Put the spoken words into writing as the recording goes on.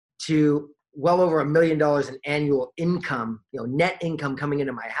to well over $1 million in annual income, net income coming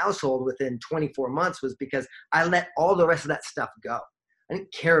into my household within 24 months was because I let all the rest of that stuff go. I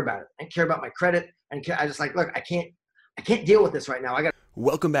didn't care about it. I didn't care about my credit. I just like, look, I can't deal with this right now.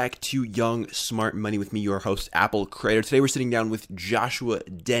 Welcome back to Young Smart Money with me, your host, Apple Creator. Today we're sitting down with Joshua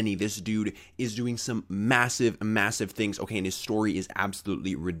Denny. This dude is doing some massive things. Okay, and his story is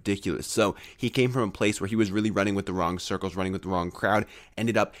absolutely ridiculous. So he came from a place where he was really running with the wrong circles, running with the wrong crowd,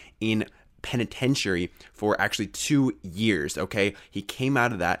 ended up in penitentiary for actually 2 years. Okay, he came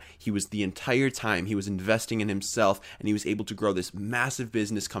out of that. He was the entire time he was investing in himself, and he was able to grow this massive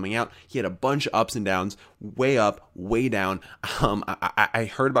business coming out. He had a bunch of ups and downs, way up, way down.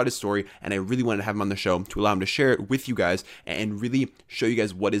 I heard about his story, and I really wanted to have him on the show to allow him to share it with you guys and really show you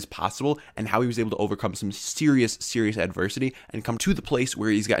guys what is possible and how he was able to overcome some serious adversity and come to the place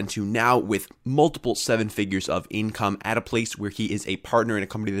where he's gotten to now with multiple 7 figures of income at a place where he is a partner in a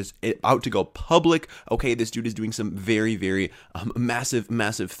company that's out to go public. Okay, this dude is doing some very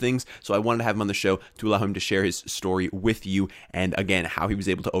massive things. So I wanted to have him on the show to allow him to share his story with you, and again, how he was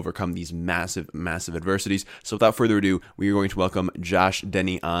able to overcome these massive adversities. So without further ado, we are going to welcome Josh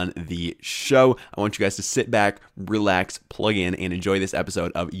Denny on the show. I want you guys to sit back, relax, plug in, and enjoy this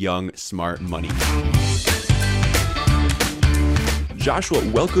episode of Young Smart Money. Joshua,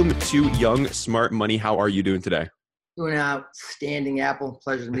 welcome to Young Smart Money. How are you doing today? Doing outstanding, Apple.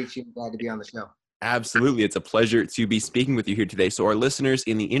 Pleasure to meet you. Glad to be on the show. Absolutely. It's a pleasure to be speaking with you here today. So our listeners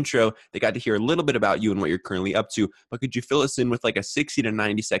in the intro, they got to hear a little bit about you and what you're currently up to, but could you fill us in with like a 60 to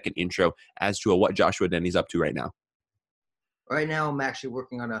 90 second intro as to what Joshua Denny's up to right now? Right now, I'm actually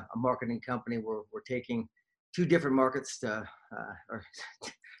working on a marketing company where we're taking 2 different markets or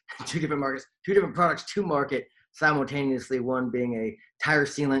 2 different products to market simultaneously, one being a tire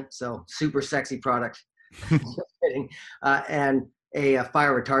sealant, so super sexy product. Just kidding. And a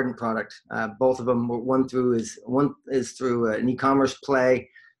fire retardant product. Both of them, one is through an e-commerce play,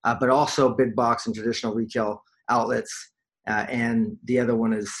 but also big box and traditional retail outlets. And the other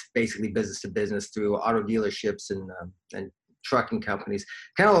one is basically business to business through auto dealerships and trucking companies.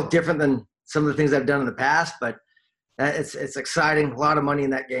 Kind of a little different than some of the things I've done in the past, but it's exciting. A lot of money in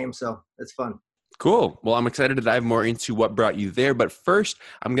that game, so it's fun. Cool. Well, I'm excited to dive more into what brought you there. But first,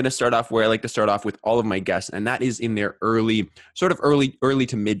 I'm going to start off where I like to start off with all of my guests, and that is in their early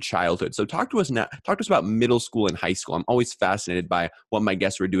to mid childhood. So talk to us about middle school and high school. I'm always fascinated by what my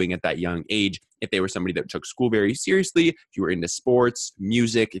guests were doing at that young age. If they were somebody that took school very seriously, if you were into sports,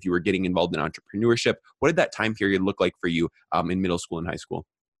 music, if you were getting involved in entrepreneurship, what did that time period look like for you in middle school and high school?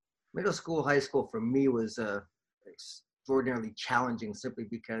 Middle school, high school for me was extraordinarily challenging simply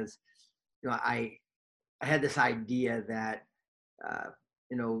because I had this idea that,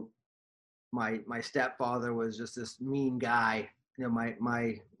 my stepfather was just this mean guy.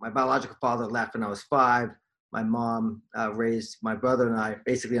 My biological father left when I was 5. My mom raised my brother and I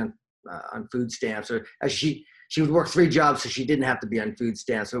basically on food stamps, or she would work 3 jobs so she didn't have to be on food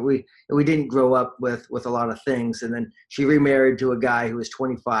stamps. So we didn't grow up with a lot of things. And then she remarried to a guy who was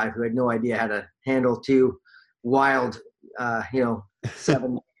 25 who had no idea how to handle 2 wild,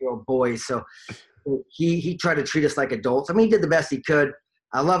 7-year-old boys. So he tried to treat us like adults. I mean, he did the best he could.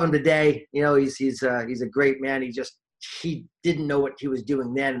 I love him today. He's a great man. He didn't know what he was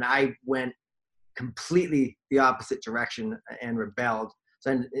doing then, and I went completely the opposite direction and rebelled.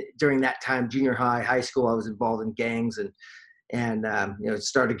 So during that time, junior high, high school, I was involved in gangs and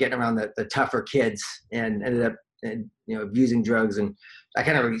started getting around the tougher kids and ended up abusing drugs, and I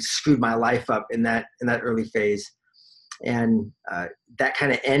kind of really screwed my life up in that early phase. And that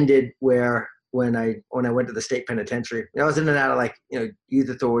kind of ended when I went to the state penitentiary. I was in and out of youth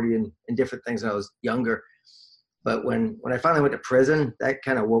authority and different things when I was younger. But when I finally went to prison, that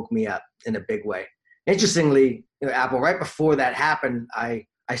kind of woke me up in a big way. Interestingly, Apple, right before that happened, I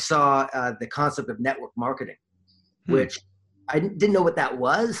saw the concept of network marketing, which I didn't know what that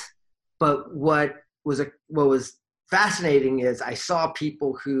was. But what was fascinating is I saw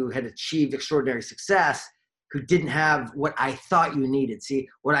people who had achieved extraordinary success who didn't have what I thought you needed. See,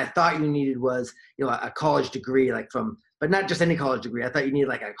 what I thought you needed was, a college degree, but not just any college degree. I thought you needed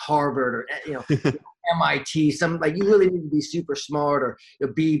like a Harvard or, MIT, you really need to be super smart or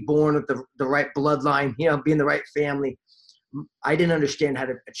be born with the right bloodline, be in the right family. I didn't understand how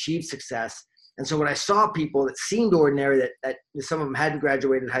to achieve success. And so when I saw people that seemed ordinary, that some of them hadn't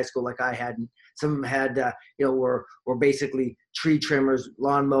graduated high school like I hadn't, some of them had, were basically tree trimmers,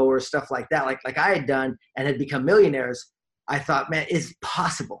 lawn mowers, stuff like that, like I had done, and had become millionaires, I thought, man, it's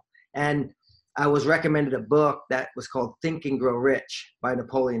possible. And I was recommended a book that was called Think and Grow Rich by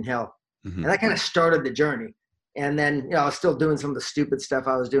Napoleon Hill. Mm-hmm. And that kind of started the journey. And then, I was still doing some of the stupid stuff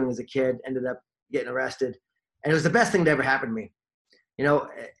I was doing as a kid, ended up getting arrested. And it was the best thing that ever happened to me. I know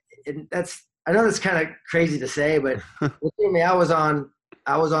that's kind of crazy to say, but me, I was on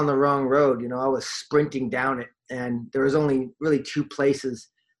the wrong road. I was sprinting down it, and there was only really two places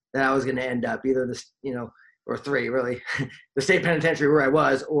that I was going to end up, either this, or three really, the state penitentiary where I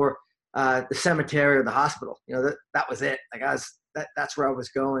was, or the cemetery or the hospital. That was it. Like that's where I was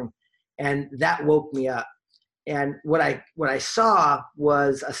going. And that woke me up. And what I saw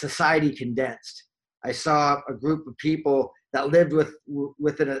was a society condensed. I saw a group of people that lived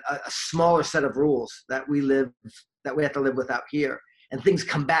within a smaller set of rules that we have to live with out here. And things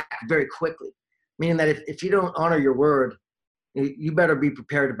come back very quickly, meaning that if you don't honor your word, you better be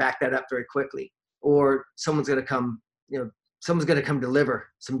prepared to back that up very quickly, or someone's going to come deliver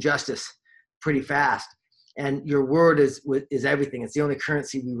some justice pretty fast. And your word is everything. It's the only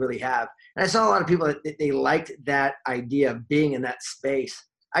currency we really have. And I saw a lot of people that they liked that idea of being in that space.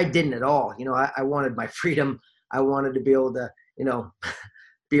 I didn't at all. I wanted my freedom. I wanted to be able to,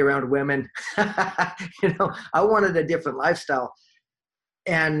 be around women. I wanted a different lifestyle.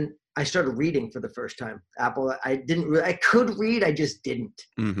 And I started reading for the first time. Apple, I could read, I just didn't.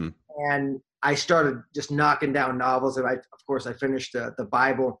 Mm-hmm. And I started just knocking down novels. And of course, I finished the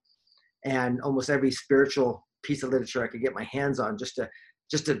Bible and almost every spiritual piece of literature I could get my hands on, just to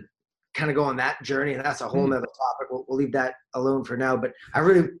kind of go on that journey. And that's a whole nother topic. We'll leave that alone for now. But I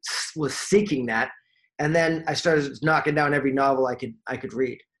really was seeking that. And then I started knocking down every novel I could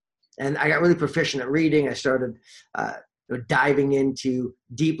read. And I got really proficient at reading. I started diving into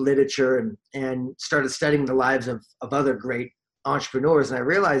deep literature and started studying the lives of other great entrepreneurs. And I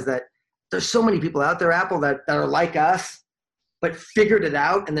realized that there's so many people out there, Apple, that are like us, but figured it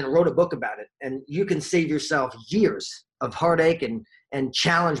out and then wrote a book about it. And you can save yourself years of heartache and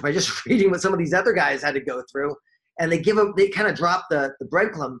challenge by just reading what some of these other guys had to go through. And they kind of drop the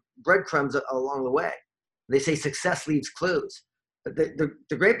breadcrumbs along the way. They say success leaves clues. But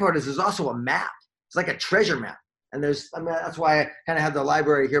the great part is there's also a map. It's like a treasure map. And that's why I kind of have the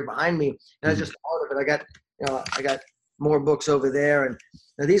library here behind me. And that's just part of it. I got more books over there. And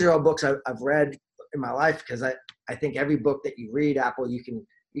these are all books I've read in my life, because I think every book that you read, Apple, you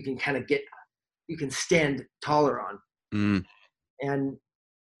can kind of you can stand taller on. Mm. And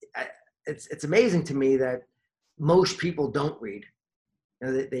it's amazing to me that most people don't read.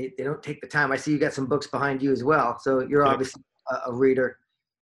 They don't take the time. I see you got some books behind you as well. So you're obviously a reader.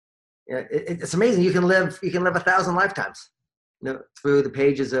 It's amazing. You can live 1,000 lifetimes, through the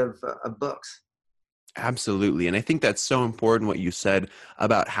pages of books. Absolutely. And I think that's so important what you said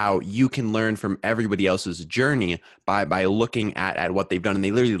about how you can learn from everybody else's journey by looking at what they've done. And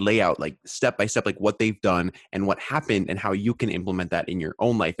they literally lay out like step by step, like what they've done and what happened and how you can implement that in your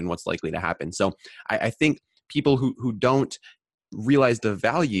own life and what's likely to happen. So I think people who don't realize the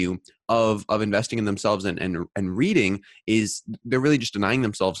value of investing in themselves and reading is they're really just denying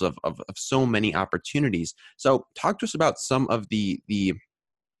themselves of so many opportunities. So talk to us about some of the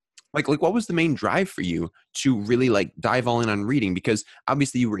like what was the main drive for you to really like dive all in on reading? Because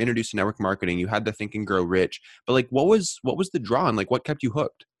obviously you were introduced to network marketing, you had the Think and Grow Rich, but like what was the draw and like what kept you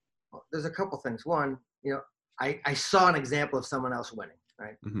hooked? Well, there's a couple things. One, I saw an example of someone else winning,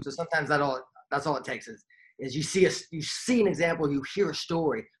 right? Mm-hmm. So sometimes that's all it takes is you see an example, you hear a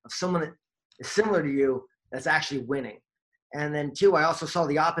story of someone that is similar to you that's actually winning. And then two, I also saw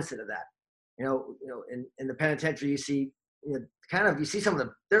the opposite of that. In the penitentiary, you see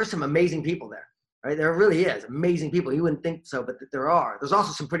there are some amazing people there, right? There really is amazing people. You wouldn't think so, but there are. There's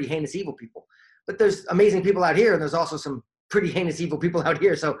also some pretty heinous evil people, but there's amazing people out here, and there's also some pretty heinous evil people out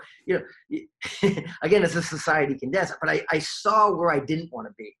here. So, again, it's a society condensed, but I saw where I didn't want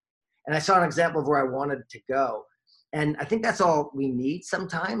to be. And I saw an example of where I wanted to go. And I think that's all we need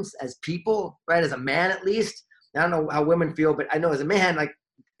sometimes as people, right? As a man, at least. I don't know how women feel, but I know as a man, like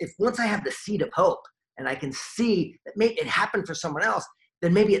once I have the seed of hope and I can see that maybe it happened for someone else,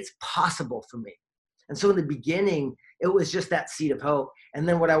 then maybe it's possible for me. And so in the beginning, it was just that seed of hope. And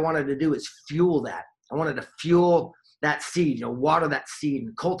then what I wanted to do is fuel that. I wanted to fuel that seed, water that seed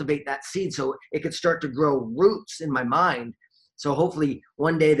and cultivate that seed so it could start to grow roots in my mind. So hopefully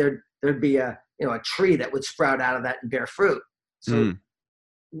one day there'd be a tree that would sprout out of that and bear fruit. So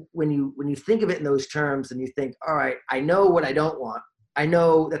when you think of it in those terms and you think, all right, I know what I don't want. I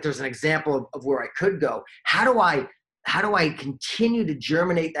know that there's an example of where I could go. How do I continue to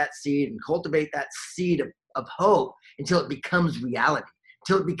germinate that seed and cultivate that seed of hope until it becomes reality,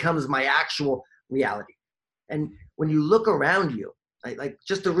 until it becomes my actual reality? And when you look around you, like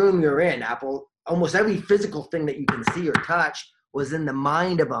just the room you're in, Apple, almost every physical thing that you can see or touch was in the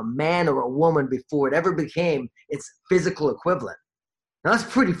mind of a man or a woman before it ever became its physical equivalent. Now, that's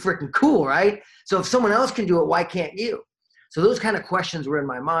pretty freaking cool, right? So if someone else can do it, why can't you? So those kind of questions were in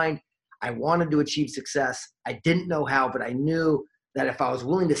my mind. I wanted to achieve success. I didn't know how, but I knew that if I was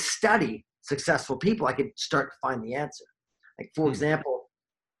willing to study successful people, I could start to find the answer. Like, for example,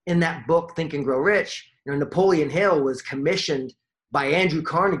 in that book, Think and Grow Rich, Napoleon Hill was commissioned by Andrew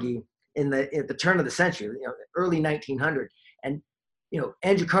Carnegie at the turn of the century, early 1900. And,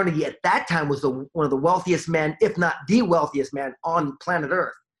 Andrew Carnegie at that time was one of the wealthiest men, if not the wealthiest man on planet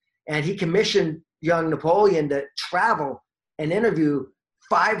Earth. And he commissioned young Napoleon to travel and interview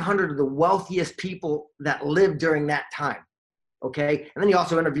 500 of the wealthiest people that lived during that time. Okay. And then he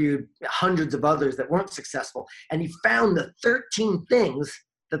also interviewed hundreds of others that weren't successful. And he found the 13 things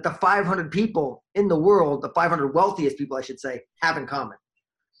that the 500 people in the world, the 500 wealthiest people, I should say, have in common.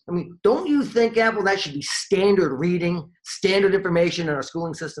 I mean, don't you think, Apple, that should be standard reading, standard information in our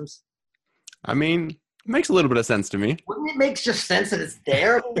schooling systems? I mean, it makes a little bit of sense to me. Wouldn't it make just sense that it's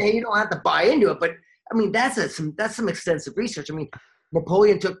there? You don't have to buy into it. But, I mean, that's some extensive research. I mean,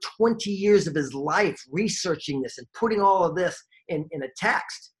 Napoleon took 20 years of his life researching this and putting all of this in a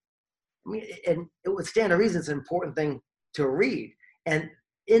text. I mean, and it would stand to reason it's an important thing to read. And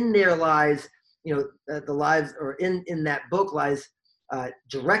in there lies, the lives, or in that book lies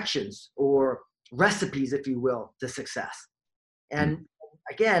directions or recipes, if you will, to success. And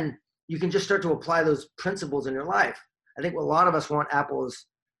again, you can just start to apply those principles in your life. I think what a lot of us want, Apple, is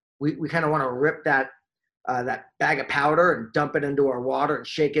we kind of want to rip that bag of powder and dump it into our water and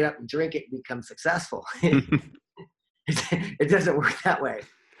shake it up and drink it and become successful. It doesn't work that way.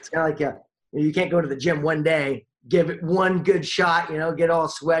 It's kind of like you can't go to the gym one day, give it one good shot, get all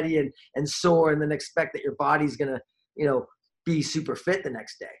sweaty and sore, and then expect that your body's going to, be super fit the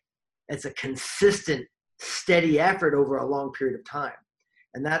next day. It's a consistent, steady effort over a long period of time.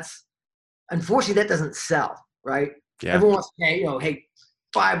 And unfortunately, that doesn't sell, right? Yeah. Everyone wants to say, hey,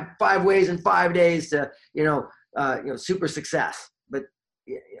 five ways in 5 days to, super success. But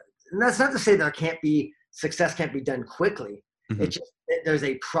and that's not to say that success can't be done quickly. Mm-hmm. It's just there's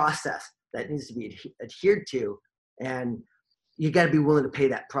a process that needs to be adhered to, and you got to be willing to pay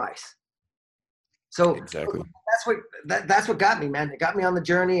that price. So exactly, that's what got me, man. It got me on the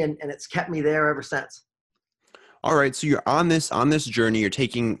journey, and it's kept me there ever since. All right, so you're on this journey. You're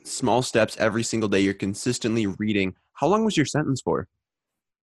taking small steps every single day. You're consistently reading. How long was your sentence for?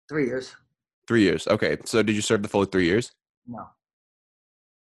 3 years. 3 years. Okay, so did you serve the full 3 years? No.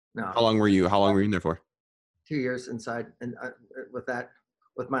 How long were you in there for? 2 years inside, and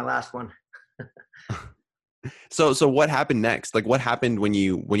with my last one. So what happened next? Like, what happened when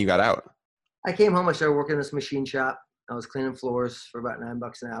you got out? I came home. I started working in this machine shop. I was cleaning floors for about $9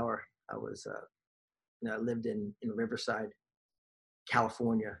 an hour. I was, I lived in Riverside,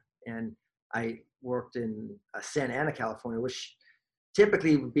 California, and I worked in Santa Ana, California, which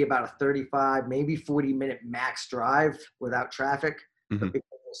typically would be about a 35, maybe 40-minute max drive without traffic. Mm-hmm. But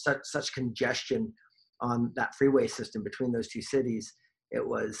because there's such congestion on that freeway system between those two cities, it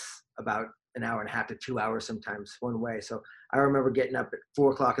was about an hour and a half to 2 hours sometimes one way. So I remember getting up at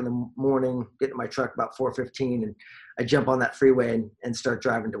 4:00 in the morning, getting in my truck about 4:15, and I jump on that freeway and start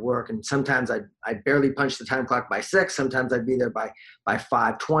driving to work. And sometimes I barely punch the time clock by 6. Sometimes I'd be there by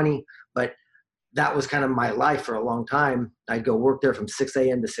 5:20. But that was kind of my life for a long time. I'd go work there from 6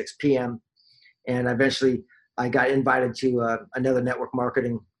 a.m. to 6 p.m. And eventually I got invited to another network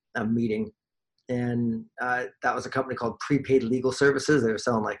marketing meeting. And that was a company called Prepaid Legal Services. They were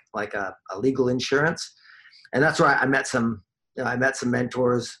selling like a legal insurance, and that's where I met some. I met some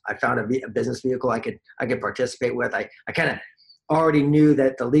mentors. I found a business vehicle I could participate with. I kind of already knew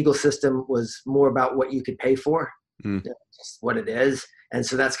that the legal system was more about what you could pay for, just what it is. And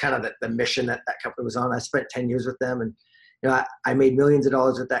so that's kind of the mission that company was on. I spent 10 years with them, and I made millions of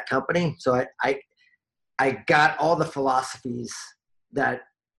dollars with that company. So I got all the philosophies that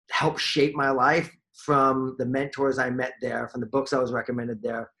helped shape my life from the mentors I met there, from the books I was recommended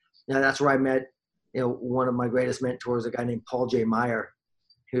there. That's where I met, one of my greatest mentors, a guy named Paul J. Meyer,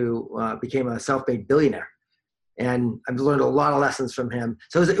 who became a self-made billionaire. And I've learned a lot of lessons from him.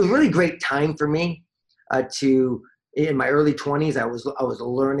 So it was a really great time for me in my early 20s, I was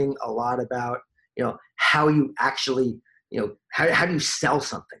learning a lot about, how you actually, how do you sell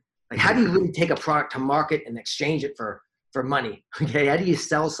something? Like, how do you really take a product to market and exchange it for money? Okay. How do you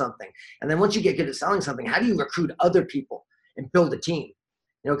sell something? And then once you get good at selling something, how do you recruit other people and build a team?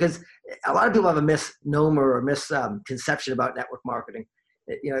 Because a lot of people have a misnomer or misconception about network marketing.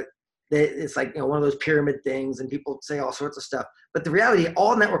 It's like, one of those pyramid things, and people say all sorts of stuff. But the reality,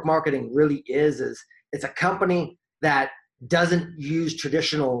 all network marketing really is it's a company that doesn't use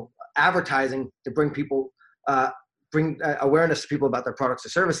traditional advertising to bring people, bring awareness to people about their products or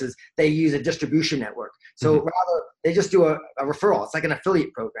services. They use a distribution network. So rather, they just do a referral. It's like an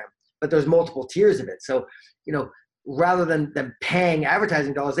affiliate program, but there's multiple tiers of it. So, rather than them paying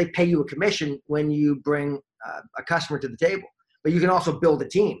advertising dollars, they pay you a commission when you bring a customer to the table. But you can also build a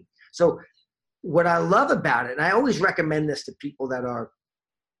team. So what I love about it, and I always recommend this to people that are,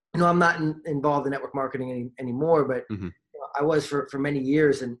 I'm not involved in network marketing anymore, but I was for many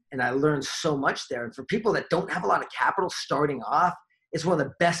years, and I learned so much there. And for people that don't have a lot of capital starting off, it's one of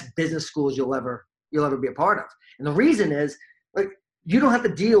the best business schools you'll ever be a part of. And the reason is, like, you don't have to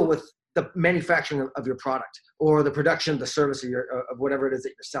deal with the manufacturing of your product or the production of the service of whatever it is that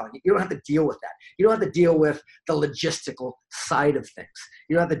you're selling. You don't have to deal with that. You don't have to deal with the logistical side of things.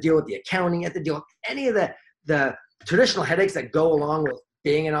 You don't have to deal with the accounting. You have to deal with any of the traditional headaches that go along with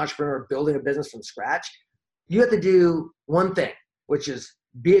being an entrepreneur, building a business from scratch. You have to do one thing, which is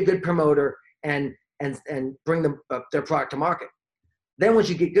be a good promoter and bring their product to market. Then once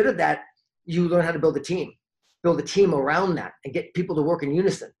you get good at that, you learn how to build a team around that and get people to work in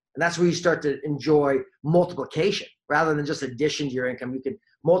unison. And that's where you start to enjoy multiplication rather than just addition to your income. You can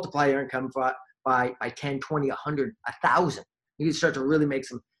multiply your income by 10, 20, 100, 1,000. You can start to really make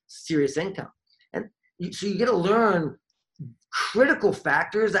some serious income. And so you get to learn critical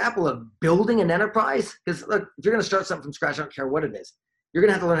factors, Apple, of building an enterprise. Because look, if you're going to start something from scratch, I don't care what it is, you're going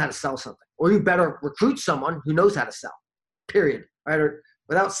to have to learn how to sell something. Or you better recruit someone who knows how to sell, period. Right? Or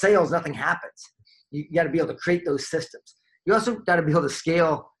without sales, nothing happens. You got to be able to create those systems. You also got to be able to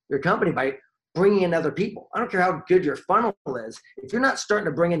scale your company by bringing in other people. I don't care how good your funnel is. If you're not starting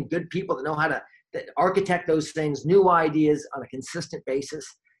to bring in good people that know how to architect those things, new ideas on a consistent basis,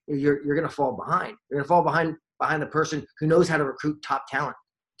 you're going to fall behind. You're going to fall behind the person who knows how to recruit top talent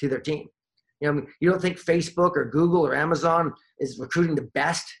to their team. You don't think Facebook or Google or Amazon is recruiting the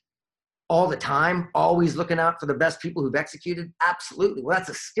best all the time, always looking out for the best people who've executed? Absolutely. Well, that's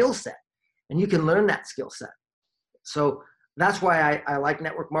a skill set, and you can learn that skill set. So that's why I like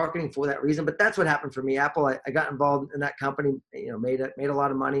network marketing, for that reason. But that's what happened for me. Apple, I got involved in that company, made a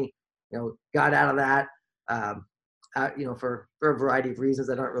lot of money, got out of that, for a variety of reasons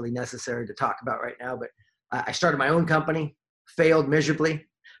that aren't really necessary to talk about right now. But I started my own company, failed miserably.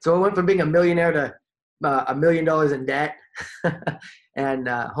 So I went from being a millionaire to $1 million in debt and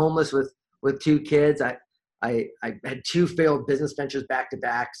homeless with 2 kids. I had 2 failed business ventures back to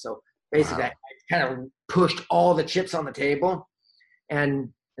back. So basically, wow. I kind of pushed all the chips on the table and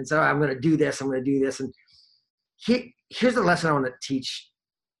so I'm going to do this. I'm going to do this. And here's the lesson I want to teach.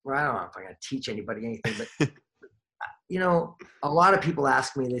 Well, I don't know if I'm going to teach anybody anything, but a lot of people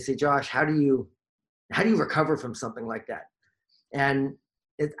ask me, they say, Josh, how do you recover from something like that? And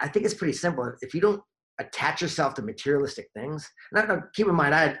I think it's pretty simple. If you don't attach yourself to materialistic things, now keep in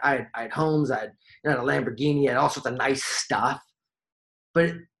mind, I had homes, I had a Lamborghini, I had all sorts of nice stuff,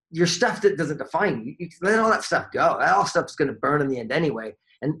 but your stuff that doesn't define you. You let all that stuff go. That all stuff is going to burn in the end anyway.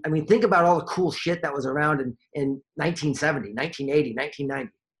 And I mean, think about all the cool shit that was around in 1970, 1980,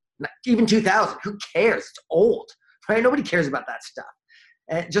 1990, even 2000. Who cares? It's old, right? Nobody cares about that stuff.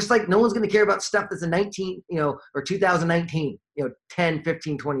 And just like no one's going to care about stuff that's in 2019, 10,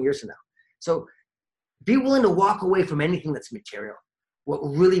 15, 20 years from now. So be willing to walk away from anything that's material. What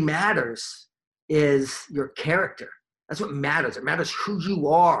really matters is your character. That's what matters. It matters who you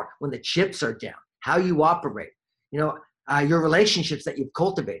are when the chips are down, how you operate, your relationships that you've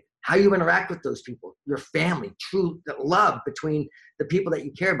cultivated, how you interact with those people, your family, true love between the people that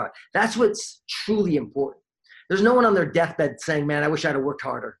you care about. That's what's truly important. There's no one on their deathbed saying, man, I wish I'd have worked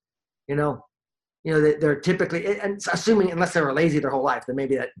harder. They're typically, and assuming, unless they were lazy their whole life, then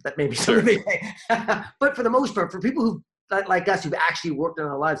maybe that may be something. But for the most part, for people who, like us, who've actually worked in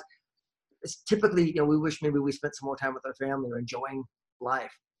our lives, it's typically, we wish maybe we spent some more time with our family or enjoying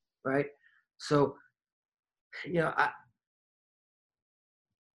life, right? So,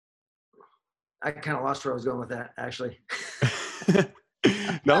 I kind of lost where I was going with that, actually.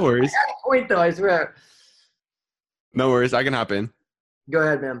 No worries. I got a point, though, I swear. No worries. I can hop in. Go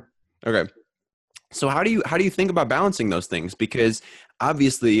ahead, man. Okay. So how do you think about balancing those things? Because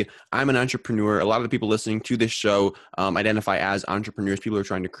obviously I'm an entrepreneur. A lot of the people listening to this show identify as entrepreneurs, people who are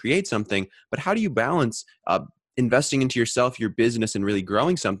trying to create something. But how do you balance investing into yourself, your business, and really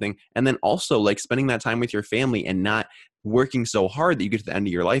growing something, and then also like spending that time with your family and not working so hard that you get to the end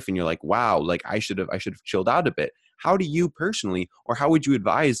of your life and you're like, wow, like I should have chilled out a bit. How do you personally, or how would you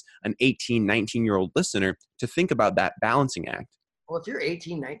advise an 18, 19-year-old listener to think about that balancing act? Well, if you're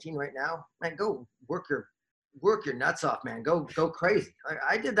 18, 19 right now, man, go work your nuts off, man. Go crazy.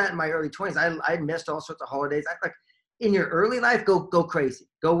 I did that in my early 20s. I missed all sorts of holidays. in your early life, go crazy,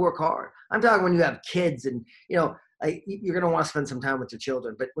 go work hard. I'm talking when you have kids and, like, you're going to want to spend some time with your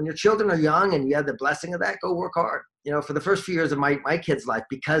children. But when your children are young and you have the blessing of that, go work hard. For the first few years of my kids' life,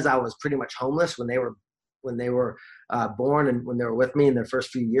 because I was pretty much homeless when they were born and when they were with me in their first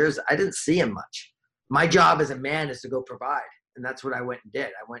few years, I didn't see them much. My job as a man is to go provide. And that's what I went and did.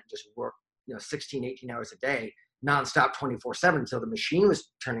 I went and just worked, 16, 18 hours a day, nonstop, 24/7 until the machine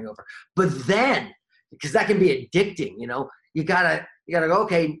was turning over. But then, because that can be addicting, you gotta go,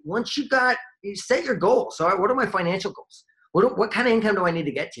 okay, once you set your goals. So what are my financial goals? What kind of income do I need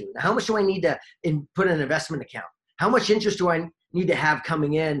to get to? How much do I need to put in an investment account? How much interest do I need to have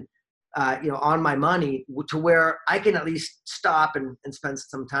coming in, on my money to where I can at least stop and spend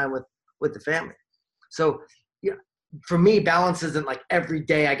some time with the family. So, for me, balance isn't like every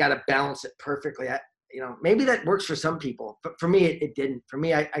day I got to balance it perfectly. Maybe that works for some people, but for me, it didn't. For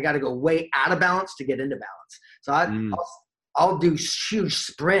me, I got to go way out of balance to get into balance. So I'll do huge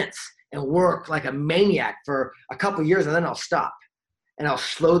sprints and work like a maniac for a couple of years, and then I'll stop and I'll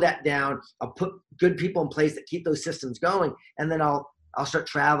slow that down. I'll put good people in place that keep those systems going. And then I'll start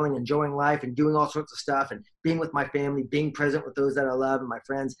traveling, enjoying life and doing all sorts of stuff and being with my family, being present with those that I love and my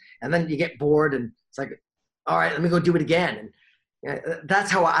friends. And then you get bored and it's like, all right, let me go do it again. And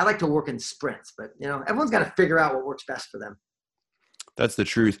that's how I like to work in sprints, but everyone's got to figure out what works best for them. That's the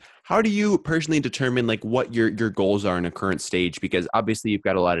truth. How do you personally determine like what your goals are in a current stage? Because obviously you've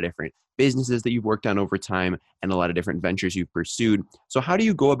got a lot of different businesses that you've worked on over time and a lot of different ventures you've pursued. So how do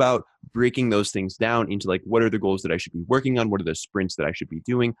you go about breaking those things down into like, what are the goals that I should be working on? What are the sprints that I should be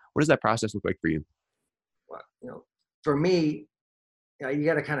doing? What does that process look like for you? Well, for me, you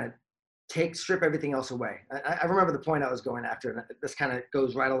got to kind of strip everything else away. I remember the point I was going after, and this kind of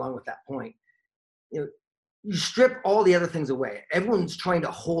goes right along with that point. You strip all the other things away. Everyone's trying to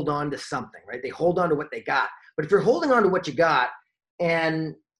hold on to something, right? They hold on to what they got. But if you're holding on to what you got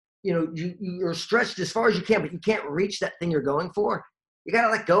and, you're stretched as far as you can, but you can't reach that thing you're going for, you got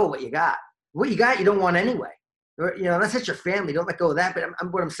to let go of what you got. What you got, you don't want anyway. That's just your family. Don't let go of that. But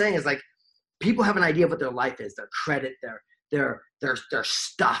what I'm saying is, like, people have an idea of what their life is, their credit, their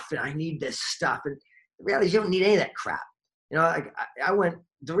stuff. And I need this stuff. And the reality is you don't need any of that crap.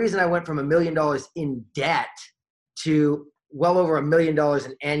 The reason I went from $1 million in debt to well over $1 million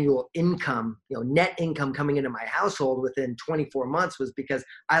in annual income, net income coming into my household within 24 months was because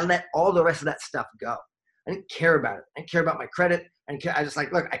I let all the rest of that stuff go. I didn't care about it. I didn't care about my credit. I just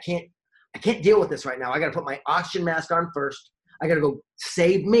like, look, I can't deal with this right now. I got to put my oxygen mask on first. I got to go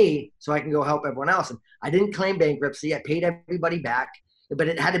save me so I can go help everyone else. And I didn't claim bankruptcy. I paid everybody back, but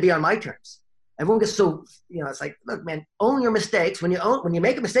it had to be on my terms. Everyone gets so, it's like, look, man, own your mistakes. When you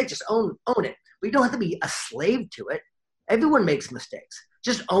make a mistake, just own it. But you don't have to be a slave to it. Everyone makes mistakes.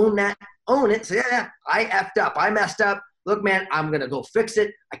 Just own that, own it. Say, yeah, I effed up. I messed up. Look, man, I'm going to go fix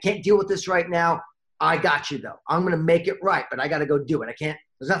it. I can't deal with this right now. I got you though. I'm going to make it right, but I got to go do it. There's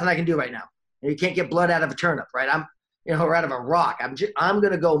nothing I can do right now. You can't get blood out of a turnip, right? Or out of a rock. I'm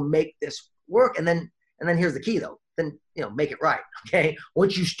going to go make this work. And then here's the key though. Then, make it right. Okay.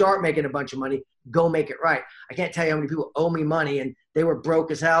 Once you start making a bunch of money, go make it right. I can't tell you how many people owe me money and they were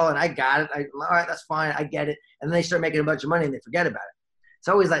broke as hell and I got it. All right, that's fine. I get it. And then they start making a bunch of money and they forget about it. It's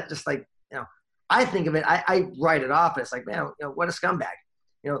always like, just like, I think of it, I write it off. And it's like, man, what a scumbag,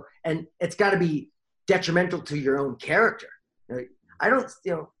 and it's got to be detrimental to your own character. I don't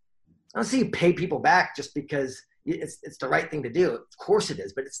see you pay people back just because it's the right thing to do. Of course it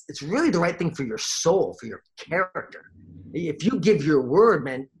is, but it's really the right thing for your soul, for your character. If you give your word,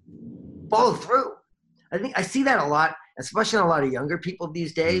 man, follow through. I think I see that a lot, especially in a lot of younger people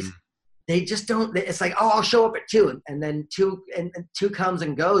these days. They just don't. It's like, oh, I'll show up at 2, and then 2 comes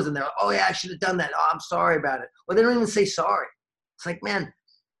and goes, and they're, oh yeah, I should have done that. Oh, I'm sorry about it. Well, they don't even say sorry. It's like, man,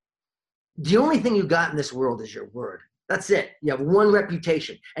 the only thing you got in this world is your word. That's it. You have one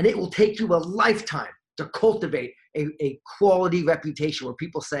reputation, and it will take you a lifetime to cultivate a quality reputation where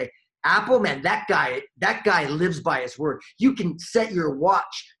people say, Apple, man, that guy lives by his word. You can set your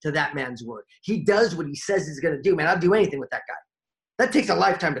watch to that man's word. He does what he says he's going to do, man. I'll do anything with that guy. That takes a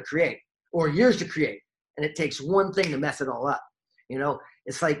lifetime to create or years to create. And it takes one thing to mess it all up.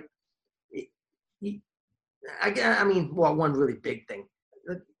 It's like, one really big thing.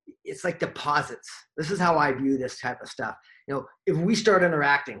 It's like deposits. This is how I view this type of stuff. If we start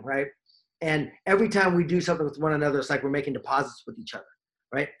interacting, right? And every time we do something with one another, it's like we're making deposits with each other,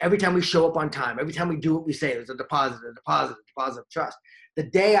 right? Every time we show up on time, every time we do what we say, there's a deposit of trust. The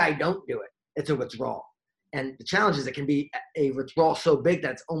day I don't do it, it's a withdrawal. And the challenge is it can be a withdrawal so big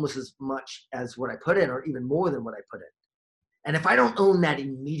that it's almost as much as what I put in or even more than what I put in. And if I don't own that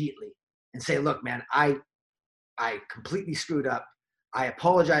immediately and say, look, man, I I completely screwed up. I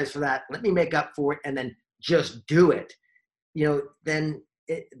apologize for that. Let me make up for it, and then just do it. Then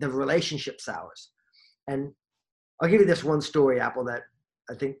the relationship sours. And I'll give you this one story, Apple, that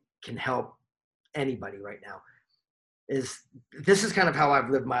I think can help anybody right now. This is kind of how I've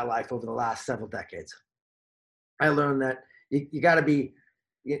lived my life over the last several decades. I learned that you got to be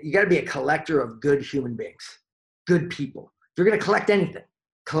a collector of good human beings, good people. If you're going to collect anything,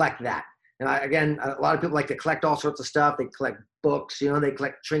 collect that. And again, a lot of people like to collect all sorts of stuff. They collect books, they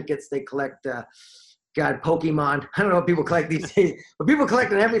collect trinkets, they collect, Pokemon. I don't know what people collect these days, but people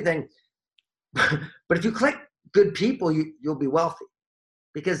collecting everything. But if you collect good people, you'll be wealthy,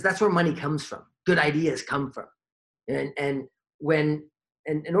 because that's where money comes from. Good ideas come from. And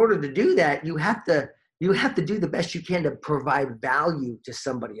in order to do that, you have to do the best you can to provide value to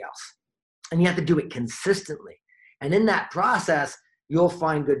somebody else. And you have to do it consistently. And in that process, you'll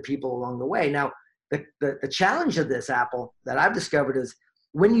find good people along the way. Now, the challenge of this, Apple, that I've discovered is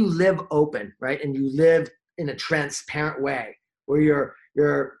when you live open, right? And you live in a transparent way where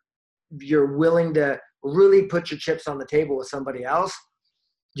you're willing to really put your chips on the table with somebody else,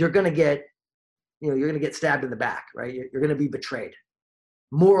 you're going to get stabbed in the back, right? You're going to be betrayed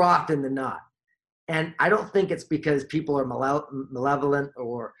more often than not. And I don't think it's because people are malevolent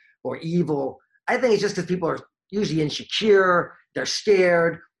or evil. I think it's just because people are usually insecure, they're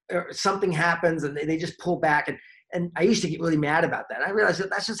scared, or something happens and they just pull back. And I used to get really mad about that. I realized that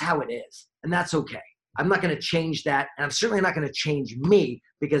that's just how it is, and that's okay. I'm not going to change that, and I'm certainly not going to change me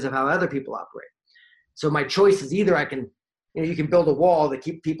because of how other people operate. So my choice is either I can, you can build a wall to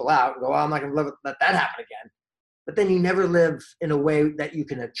keep people out and go, I'm not going to let that happen again. But then you never live in a way that you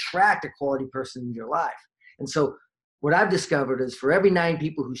can attract a quality person in your life. And so what I've discovered is for every 9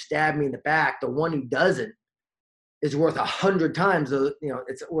 people who stab me in the back, the one who doesn't is worth 100 times those,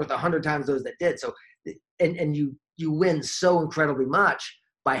 it's worth 100 times those that did. So, and you win so incredibly much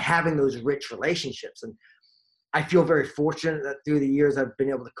by having those rich relationships. And I feel very fortunate that through the years, I've been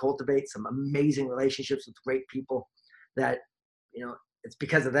able to cultivate some amazing relationships with great people that, it's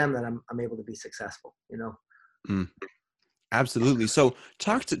because of them that I'm able to be successful, Mm. Absolutely. So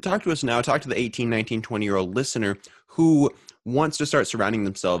talk to us now, talk to the 18, 19, 20-year-old listener who wants to start surrounding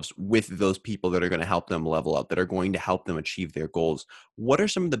themselves with those people that are going to help them level up, that are going to help them achieve their goals. What are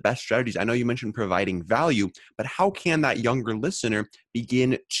some of the best strategies? I know you mentioned providing value, but how can that younger listener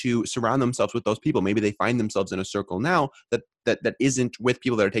begin to surround themselves with those people? Maybe they find themselves in a circle now that isn't with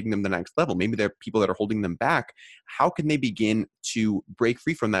people that are taking them to the next level. Maybe they're people that are holding them back. How can they begin to break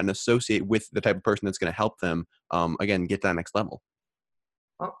free from that and associate with the type of person that's going to help them, again, get to that next level?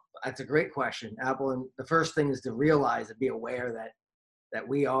 Well, that's a great question, Apple. And the first thing is to realize and be aware that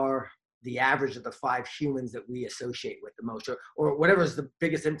we are the average of the 5 humans that we associate with the most, or whatever is the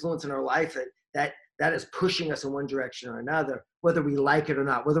biggest influence in our life that is pushing us in one direction or another, whether we like it or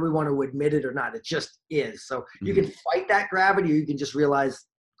not, whether we want to admit it or not. It just is. So you can fight that gravity, or you can just realize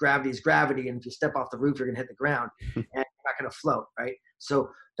gravity is gravity. And if you step off the roof, you're going to hit the ground and you're not going to float, right? So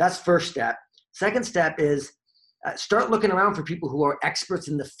that's first step. Second step is start looking around for people who are experts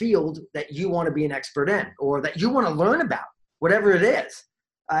in the field that you want to be an expert in, or that you want to learn about, whatever it is,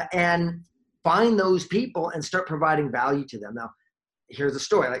 and find those people and start providing value to them. Now, here's a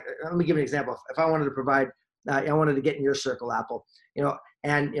story. Like, let me give an example. If I wanted to provide, I wanted to get in your circle, Apple,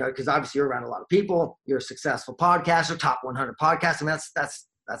 and because obviously you're around a lot of people, you're a successful podcaster, top 100 podcasts, and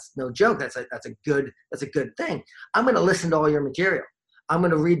that's no joke. That's a good thing. I'm going to listen to all your material. I'm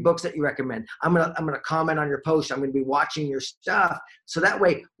going to read books that you recommend. I'm going to comment on your posts. I'm going to be watching your stuff. So that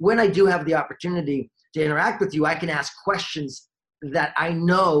way, when I do have the opportunity to interact with you, I can ask questions that I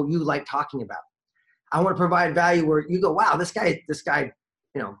know you like talking about. I want to provide value where you go, wow, this guy,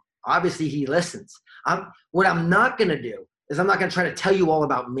 obviously he listens. What I'm not going to do is I'm not going to try to tell you all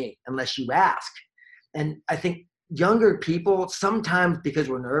about me unless you ask. And I think younger people, sometimes because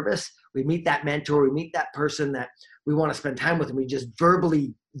we're nervous, we meet that mentor, we meet that person that we want to spend time with, and we just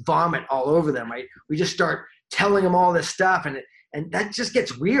verbally vomit all over them, right? We just start telling them all this stuff, and that just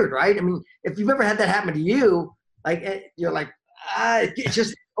gets weird, right? I mean, if you've ever had that happen to you, like, you're like, it's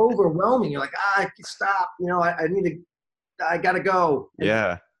just overwhelming. You're like, stop, I gotta go.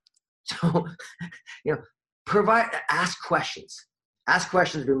 Yeah. So, ask questions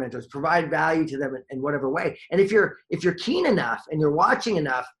of your mentors, provide value to them in whatever way. And if you're keen enough and you're watching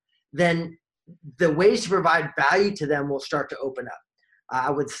enough, then the ways to provide value to them will start to open up. I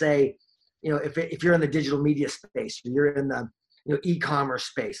would say, if you're in the digital media space, or you're in the e-commerce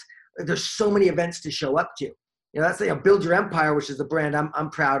space, there's so many events to show up to. That's Build Your Empire, which is the brand I'm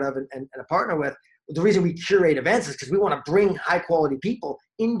proud of and a partner with. The reason we curate events is because we want to bring high quality people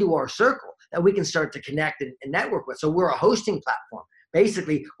into our circle. that we can start to connect and network with. So we're a hosting platform,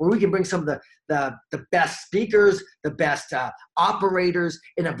 basically, where we can bring some of the best speakers, the best operators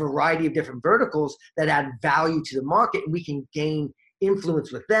in a variety of different verticals that add value to the market, and we can gain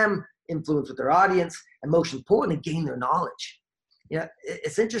influence with them, influence with their audience, and most importantly, gain their knowledge.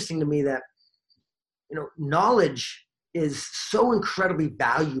 It's interesting to me that, knowledge is so incredibly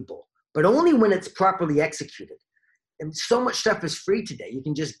valuable, but only when it's properly executed. And so much stuff is free today. You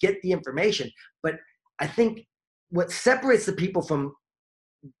can just get the information. But I think what separates the people from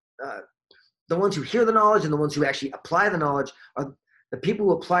the ones who hear the knowledge and the ones who actually apply the knowledge are the people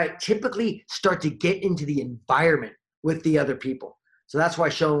who apply it typically start to get into the environment with the other people. So that's why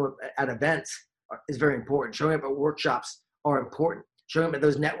showing up at events is very important. Showing up at workshops are important. Showing up at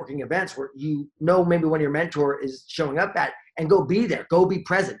those networking events where maybe when your mentor is showing up at, and go be there, go be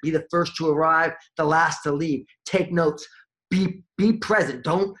present, be the first to arrive, the last to leave, take notes, be present.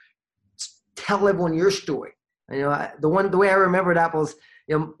 Don't tell everyone your story. The way I remember at Apple is,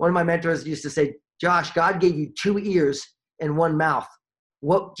 one of my mentors used to say, Josh, God gave you 2 ears and 1 mouth.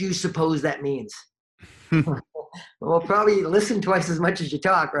 What do you suppose that means? Well, probably listen twice as much as you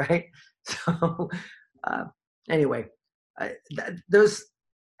talk, right? So anyway,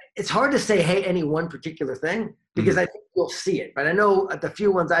 it's hard to say, hey, any one particular thing, because I think you'll see it. But I know the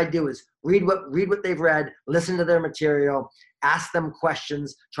few ones I do is read what they've read, listen to their material, ask them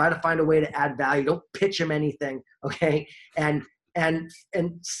questions, try to find a way to add value. Don't pitch them anything, okay? And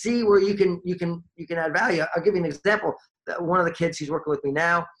see where you can add value. I'll give you an example. One of the kids who's working with me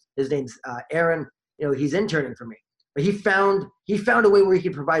now, his name's Aaron. He's interning for me, but he found a way where he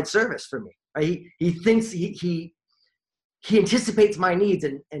can provide service for me. Right? He thinks he anticipates my needs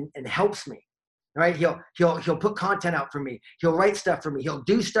and helps me. Right? He'll put content out for me. He'll write stuff for me. He'll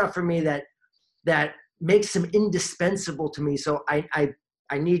do stuff for me that makes him indispensable to me. So I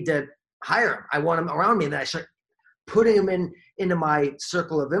need to hire him. I want him around me, and then I start putting him into my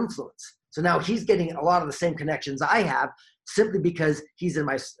circle of influence. So now he's getting a lot of the same connections I have, simply because he's in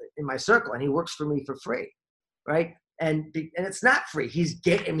my circle and he works for me for free, right? And it's not free. He's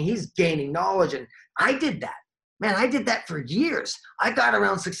gaining knowledge, and I did that. Man, I did that for years. I got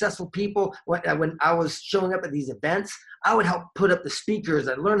around successful people when I was showing up at these events. I would help put up the speakers.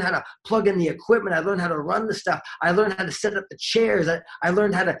 I learned how to plug in the equipment. I learned how to run the stuff. I learned how to set up the chairs. I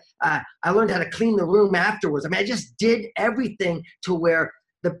learned how to clean the room afterwards. I mean, I just did everything to where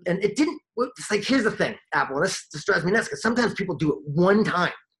and it didn't. It's like, here's the thing, Apple. This drives me nuts, because sometimes people do it one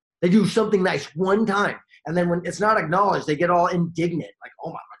time. They do something nice one time, and then when it's not acknowledged, they get all indignant. Like,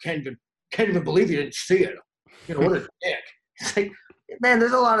 oh my, I can't even believe you didn't see it. What a dick. It's like, man,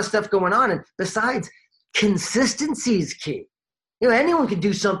 there's a lot of stuff going on. And besides, consistency is key. Anyone can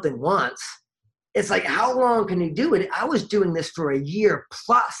do something once. It's like, how long can you do it? I was doing this for a year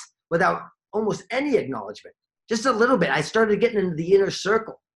plus without almost any acknowledgement. Just a little bit. I started getting into the inner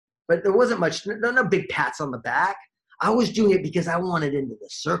circle, but there wasn't much, no big pats on the back. I was doing it because I wanted into the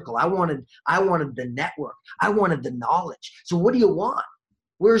circle. I wanted the network. I wanted the knowledge. So what do you want?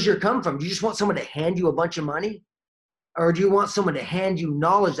 Where's your come from? Do you just want someone to hand you a bunch of money? Or do you want someone to hand you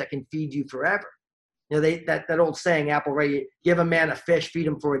knowledge that can feed you forever? That old saying, Apple, right? You give a man a fish, feed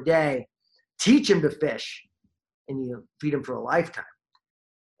him for a day, teach him to fish, and you feed him for a lifetime.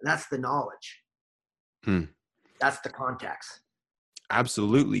 That's the knowledge. That's the contacts.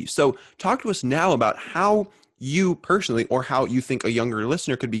 Absolutely. So talk to us now about how you personally, or how you think a younger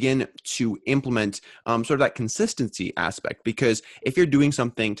listener could begin to implement sort of that consistency aspect. Because if you're doing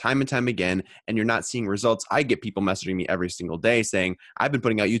something time and time again and you're not seeing results, I get people messaging me every single day saying, I've been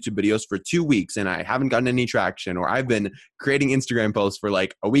putting out YouTube videos for 2 weeks and I haven't gotten any traction, or I've been creating Instagram posts for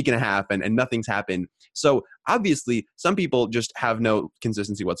like a week and a half and nothing's happened. So obviously some people just have no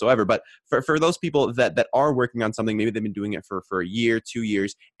consistency whatsoever. But for those people that are working on something, maybe they've been doing it for a year, 2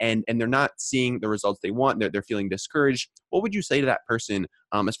 years, and they're not seeing the results they want, they're feeling discouraged, what would you say to that person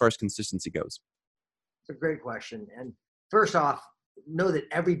as far as consistency goes? It's a great question. And first off, know that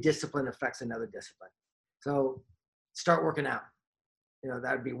every discipline affects another discipline. So start working out.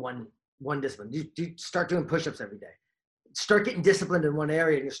 That would be one discipline. You start doing push-ups every day. Start getting disciplined in one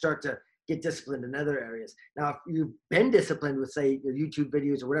area, and you start to get disciplined in other areas. Now, if you've been disciplined with, say, your YouTube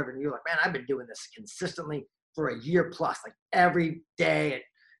videos or whatever, and you're like, man, I've been doing this consistently for a year plus, like every day at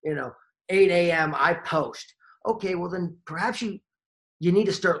 8 a.m. I post. Okay, well then perhaps you need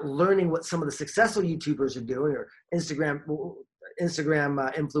to start learning what some of the successful YouTubers are doing, or Instagram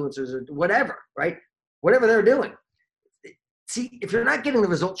influencers, or whatever, right? Whatever they're doing. See, if you're not getting the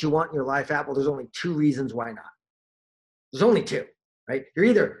results you want in your life, Apple, there's only 2 reasons why not. There's only 2, right? You're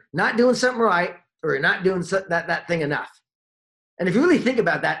either not doing something right, or you're not doing that thing enough. And if you really think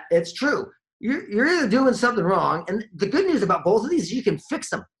about that, it's true. you're either doing something wrong. And the good news about both of these is you can fix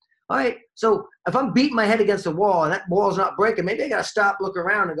them. All right. So if I'm beating my head against the wall and that wall's not breaking, maybe I got to stop, look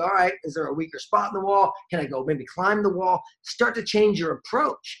around and go, all right, is there a weaker spot in the wall? Can I go maybe climb the wall? Start to change your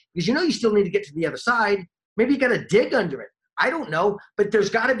approach because you still need to get to the other side. Maybe you got to dig under it. I don't know, but there's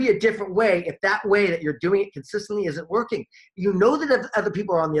got to be a different way if that way that you're doing it consistently isn't working. You know that other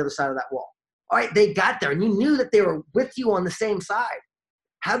people are on the other side of that wall. All right, they got there and you knew that they were with you on the same side.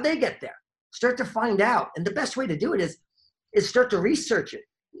 How'd they get there? Start to find out. And the best way to do it is start to research it.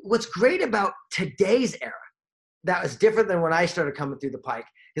 What's great about today's era that was different than when I started coming through the pike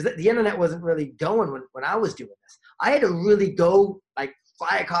is that the internet wasn't really going when I was doing this. I had to really go like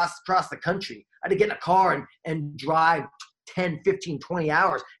fly across the country. I had to get in a car and drive 10, 15, 20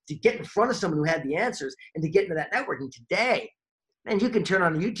 hours to get in front of someone who had the answers and to get into that networking. Today, man, you can turn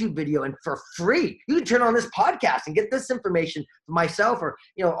on a YouTube video and for free, you can turn on this podcast and get this information for myself or,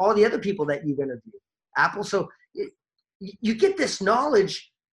 all the other people that you've interviewed. Apple. So you get this knowledge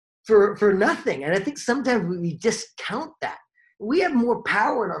for nothing. And I think sometimes we discount that. We have more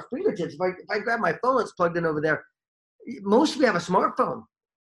power in our fingertips. If I grab my phone, it's plugged in over there. Most of you have a smartphone.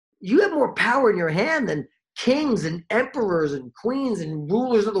 You have more power in your hand than kings and emperors and queens and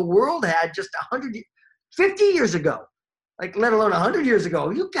rulers of the world had just 50 years ago, like let alone 100 years ago.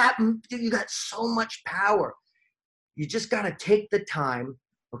 You got so much power. You just got to take the time,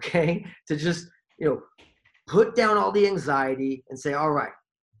 okay, to just, put down all the anxiety and say, all right,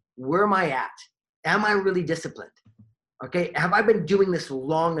 where am I at? Am I really disciplined? Okay, have I been doing this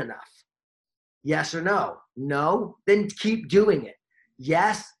long enough? Yes or no? No? Then keep doing it.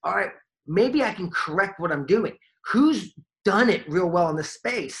 Yes? All right, maybe I can correct what I'm doing. Who's done it real well in this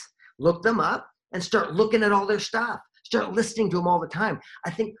space? Look them up and start looking at all their stuff. Start listening to them all the time.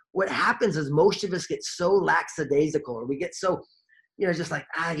 I think what happens is most of us get so lackadaisical or we get so, just like,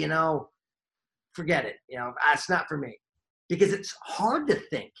 forget it. It's not for me. Because it's hard to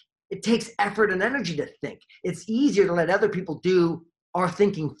think. It takes effort and energy to think. It's easier to let other people do our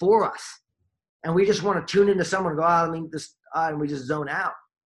thinking for us. And we just want to tune into someone and go, and we just zone out.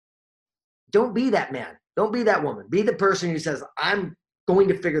 Don't be that man. Don't be that woman. Be the person who says, I'm going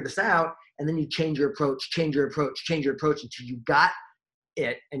to figure this out. And then you change your approach until you got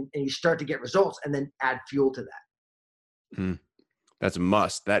it and you start to get results and then add fuel to that. That's a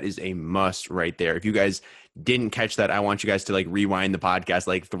must. That is a must right there. If you guys didn't catch that, I want you guys to rewind the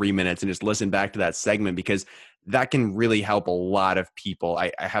podcast 3 minutes and just listen back to that segment because that can really help a lot of people.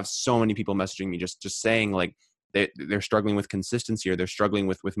 I have so many people messaging me just saying they're struggling with consistency or they're struggling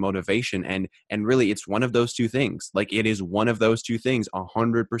with motivation. And really it's one of those two things. It is one of those two things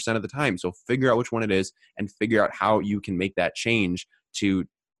 100% of the time. So figure out which one it is and figure out how you can make that change to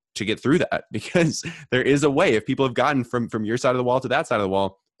get through that, because there is a way. If people have gotten from your side of the wall to that side of the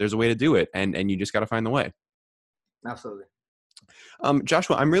wall, there's a way to do it. And you just got to find the way. Absolutely.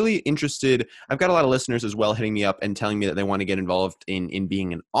 Joshua, I'm really interested. I've got a lot of listeners as well hitting me up and telling me that they want to get involved in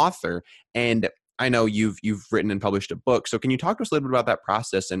being an author. And I know you've written and published a book. So can you talk to us a little bit about that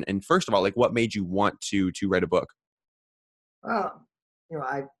process? And first of all, what made you want to write a book? Well,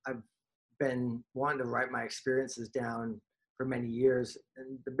 I've been wanting to write my experiences down for many years.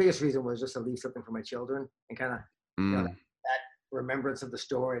 And the biggest reason was just to leave something for my children and kind of that remembrance of the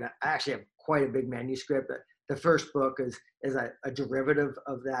story. And I actually have quite a big manuscript. The first book is a derivative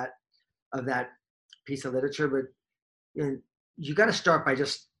of that piece of literature. But you got to start by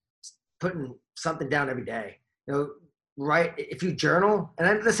just putting something down every day. Right? If you journal,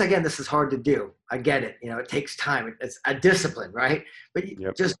 and this is hard to do. I get it. It takes time. It's a discipline, right? But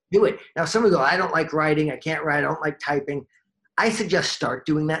just do it. Now, some people go, I don't like writing. I can't write. I don't like typing. I suggest start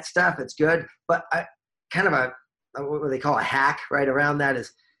doing that stuff. It's good. But kind of what they call a hack right around that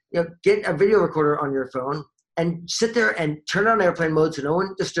is, get a video recorder on your phone and sit there and turn it on airplane mode so no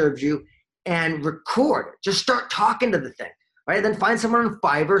one disturbs you and record it. Just start talking to the thing, right? Then find someone on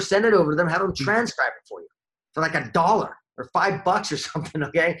Fiverr, send it over to them, have them transcribe it for you for $1 or $5 or something,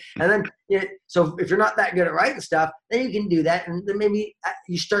 okay? And then, so if you're not that good at writing stuff, then you can do that. And then maybe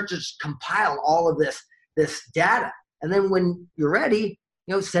you start to just compile all of this data. And then when you're ready,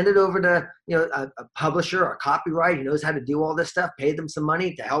 send it over to, a publisher or a copyright who knows how to do all this stuff, pay them some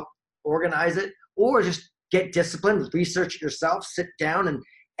money to help organize it, or just get disciplined, research it yourself, sit down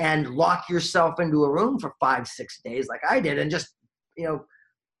and lock yourself into a room for 5-6 days like I did and just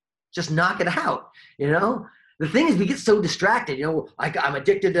knock it out, The thing is we get so distracted, I'm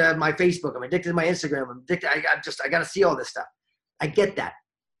addicted to my Facebook, I'm addicted to my Instagram, I'm addicted, I got to see all this stuff. I get that.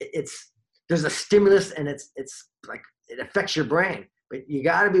 There's a stimulus and it's like, it affects your brain, but you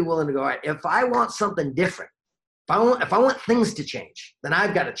got to be willing to go, all right, if I want something different, if I want things to change, then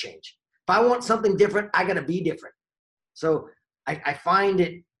I've got to change. If I want something different, I got to be different. So I find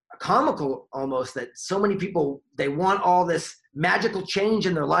it comical almost that so many people, they want all this magical change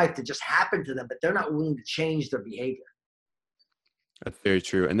in their life to just happen to them, but they're not willing to change their behavior. That's very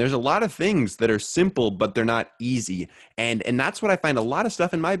true. And there's a lot of things that are simple, but they're not easy. And that's what I find a lot of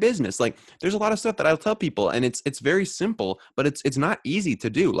stuff in my business. Like there's a lot of stuff that I'll tell people and it's very simple, but it's not easy to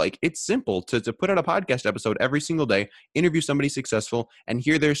do. Like it's simple to put out a podcast episode every single day, interview somebody successful and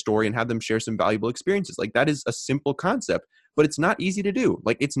hear their story and have them share some valuable experiences. Like that is a simple concept, but it's not easy to do.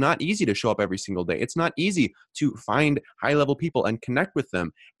 Like it's not easy to show up every single day. It's not easy to find high level people and connect with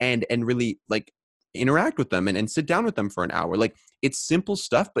them and really like interact with them and sit down with them for an hour. Like it's simple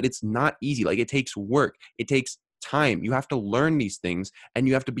stuff, but it's not easy. Like it takes work. It takes time. You have to learn these things and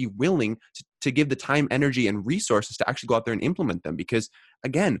you have to be willing to give the time, energy, and resources to actually go out there and implement them. Because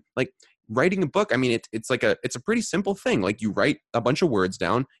again, like writing a book, I mean, it's a pretty simple thing. Like you write a bunch of words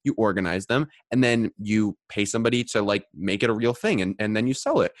down, you organize them, and then you pay somebody to like make it a real thing and then you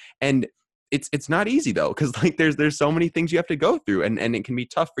sell it. And it's not easy though, because like there's so many things you have to go through and it can be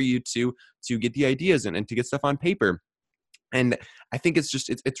tough for you to get the ideas and to get stuff on paper. And I think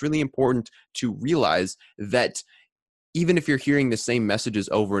it's really important to realize that even if you're hearing the same messages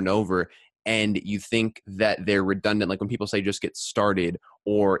over and over and you think that they're redundant, like when people say just get started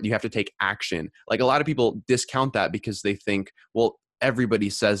or you have to take action, like a lot of people discount that because they think, well, everybody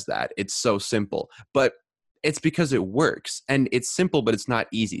says that. It's so simple. But it's because it works and it's simple, but it's not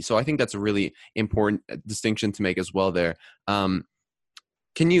easy. So I think that's a really important distinction to make as well there.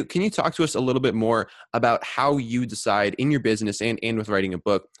 Can you talk to us a little bit more about how you decide in your business and with writing a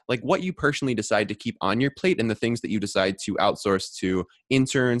book, like what you personally decide to keep on your plate and the things that you decide to outsource to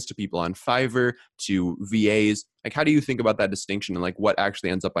interns, to people on Fiverr, to VAs? Like, how do you think about that distinction and like what actually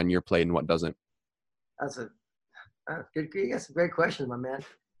ends up on your plate and what doesn't? That's a good, yes, great question, my man.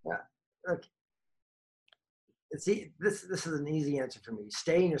 Yeah. Look, this is an easy answer for me.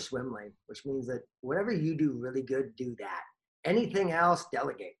 Stay in your swim lane, which means that whatever you do really good, do that. Anything else,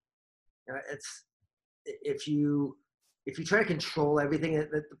 delegate. It's if you try to control everything.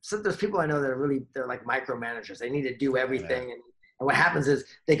 So there's people I know that they're like micromanagers. They need to do everything, and what happens is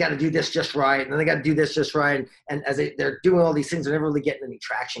they got to do this just right, and then they got to do this just right, and as they're doing all these things, they're never really getting any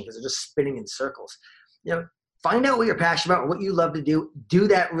traction because they're just spinning in circles. Find out what you're passionate about, what you love to do. Do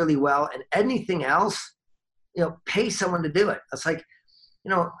that really well, and anything else, pay someone to do it. It's like,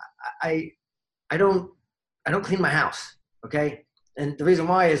 I don't clean my house. Okay. And the reason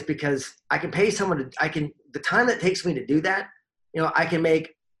why is because I can pay someone the time that it takes me to do that, I can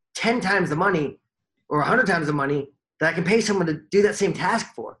make 10 times the money or 100 times the money that I can pay someone to do that same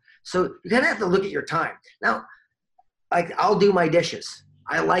task for. So you kind of have to look at your time. Now, like I'll do my dishes.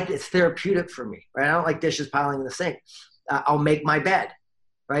 It's therapeutic for me, right? I don't like dishes piling in the sink. I'll make my bed,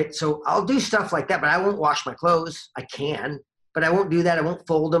 right? So I'll do stuff like that, but I won't wash my clothes. I can, but I won't do that. I won't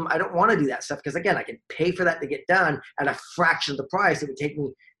fold them. I don't want to do that stuff because, again, I can pay for that to get done at a fraction of the price. It would take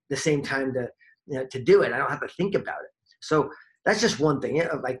me the same time to do it. I don't have to think about it. So that's just one thing.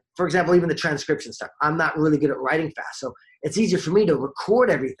 Like, for example, even the transcription stuff. I'm not really good at writing fast. So it's easier for me to record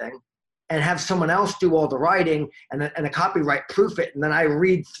everything and have someone else do all the writing and a copyright proof it. And then I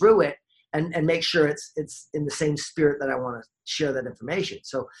read through it and make sure it's in the same spirit that I want to share that information.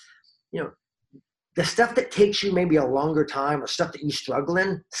 So, the stuff that takes you maybe a longer time or stuff that you struggle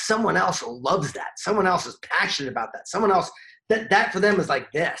in, someone else loves that. Someone else is passionate about that. Someone else, that for them is like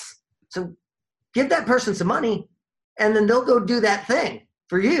this. So give that person some money and then they'll go do that thing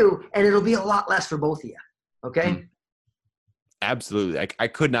for you and it'll be a lot less for both of you. Okay? Absolutely. I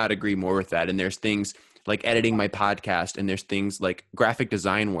could not agree more with that. And there's things like editing my podcast and there's things like graphic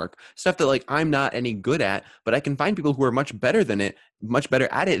design work, stuff that like I'm not any good at, but I can find people who are much better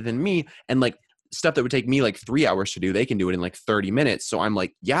at it than me. And like stuff that would take me like 3 hours to do, they can do it in like 30 minutes. So I'm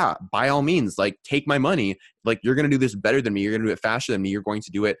like, yeah, by all means, like take my money. Like you're going to do this better than me. You're going to do it faster than me. You're going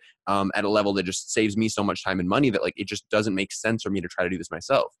to do it at a level that just saves me so much time and money that like, it just doesn't make sense for me to try to do this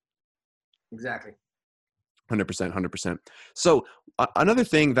myself. Exactly. 100%. So another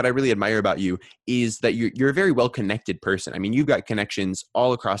thing that I really admire about you is that you're a very well-connected person. I mean, you've got connections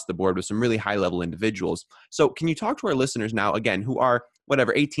all across the board with some really high-level individuals. So can you talk to our listeners now, again, who are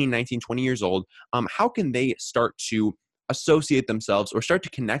 18, 19, 20 years old, how can they start to associate themselves or start to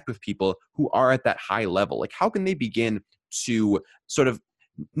connect with people who are at that high level? Like how can they begin to sort of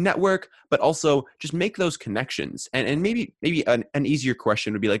network, but also just make those connections? And maybe an easier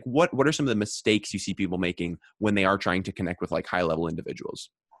question would be like, what are some of the mistakes you see people making when they are trying to connect with like high level individuals?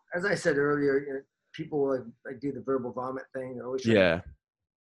 As I said earlier, people like do the verbal vomit thing. They're always trying to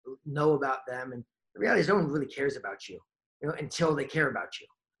know about them. And the reality is no one really cares about you, until they care about you.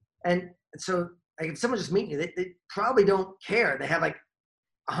 And so like if someone just meeting you, they probably don't care. They have like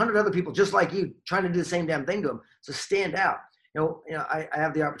 100 other people just like you trying to do the same damn thing to them. So stand out. I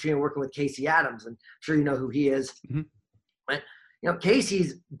have the opportunity of working with Casey Adams, and I'm sure you know who he is. Mm-hmm. Right?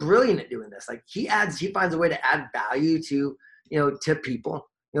 Casey's brilliant at doing this. Like he finds a way to add value to, to people.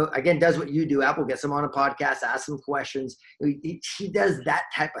 Again, does what you do. Apple gets them on a podcast, asks them questions. He does that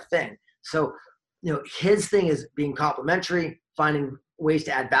type of thing. So, his thing is being complimentary, finding ways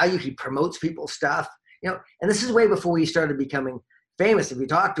to add value. He promotes people's stuff, and this is way before he started becoming famous. If you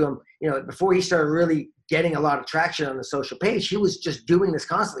talk to him, before he started really getting a lot of traction on the social page, he was just doing this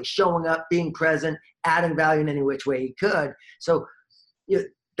constantly, showing up, being present, adding value in any which way he could. So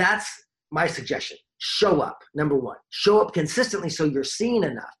that's my suggestion. Show up, number one. Show up consistently so you're seen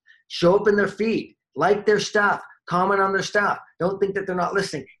enough. Show up in their feed, like their stuff, comment on their stuff. Don't think that they're not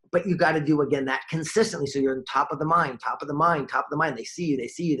listening. But you got to do, again, that consistently so you're on top of the mind. They see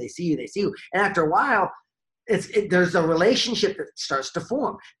you. And after a while, there's a relationship that starts to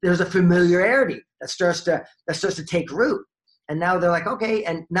form. There's a familiarity that starts to take root. And now they're like, okay,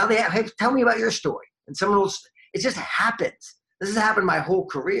 and now they have, hey, tell me about your story. And it just happens. This has happened my whole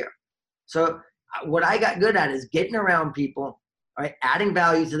career. So what I got good at is getting around people, right, adding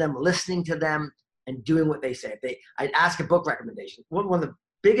value to them, listening to them, and doing what they say. I'd ask a book recommendation. One of the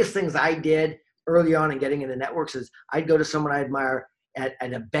biggest things I did early on in getting into networks is I'd go to someone I admire at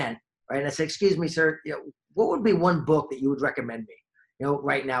an event, right, and I'd say, excuse me, sir, what would be one book that you would recommend me?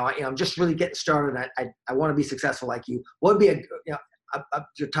 Right now, I'm just really getting started. And I want to be successful like you. What would be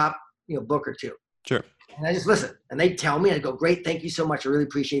your top, book or two? Sure. And I just listen, and they tell me, and I go, great, thank you so much. I really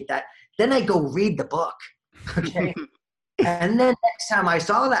appreciate that. Then I go read the book. Okay. And then next time I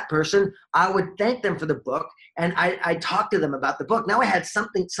saw that person, I would thank them for the book, and I talked to them about the book. Now I had some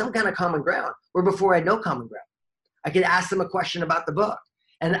kind of common ground, where before I had no common ground. I could ask them a question about the book,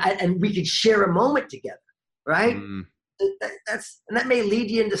 and we could share a moment together, right? Mm. That may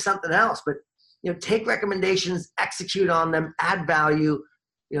lead you into something else, but take recommendations, execute on them, add value.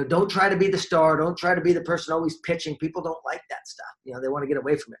 Don't try to be the star. Don't try to be the person always pitching. People don't like that stuff. They want to get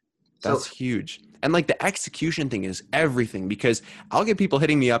away from it. That's huge. And like the execution thing is everything, because I'll get people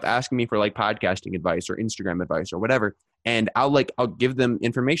hitting me up asking me for like podcasting advice or Instagram advice or whatever. And I'll give them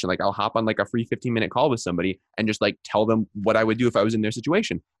information. Like I'll hop on like a free 15-minute call with somebody and just like tell them what I would do if I was in their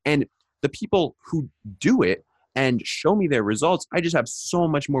situation. And the people who do it and show me their results, I just have so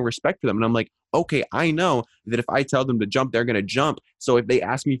much more respect for them. And I'm like, okay, I know that if I tell them to jump, they're going to jump. So if they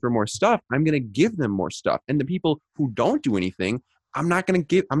ask me for more stuff, I'm going to give them more stuff. And the people who don't do anything, I'm not going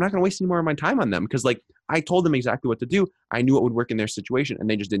to waste any more of my time on them, because like I told them exactly what to do. I knew it would work in their situation, and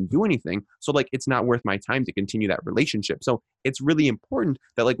they just didn't do anything. So like, it's not worth my time to continue that relationship. So it's really important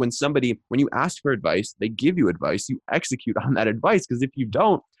that like when you ask for advice, they give you advice, you execute on that advice. Because if you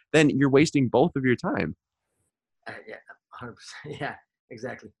don't, then you're wasting both of your time. Yeah, 100%. Yeah,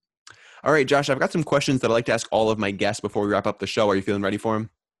 exactly. All right, Josh, I've got some questions that I'd like to ask all of my guests before we wrap up the show. Are you feeling ready for them?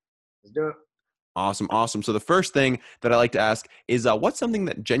 Let's do it. Awesome. So the first thing that I like to ask is what's something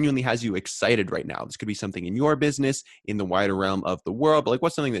that genuinely has you excited right now? This could be something in your business, in the wider realm of the world, but like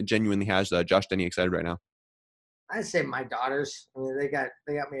what's something that genuinely has Josh Denny excited right now? I'd say my daughters. I mean, they got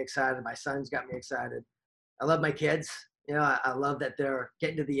me excited. My son's got me excited. I love my kids. I love that they're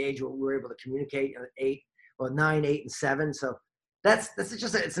getting to the age where we're able to communicate at 9, 8, and 7. So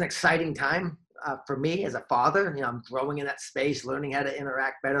it's an exciting time for me as a father. I'm growing in that space, learning how to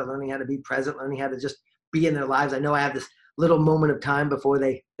interact better, learning how to be present, learning how to just be in their lives. I know I have this little moment of time before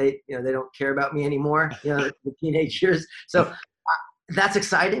they don't care about me anymore, the teenage years. So that's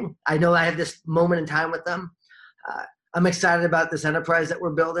exciting. I know I have this moment in time with them. I'm excited about this enterprise that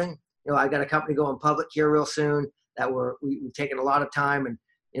we're building. I got a company going public here real soon that we've taken a lot of time, and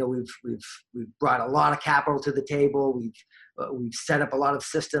we've brought a lot of capital to the table. We've set up a lot of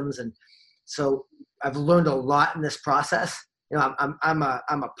systems, and so I've learned a lot in this process. I'm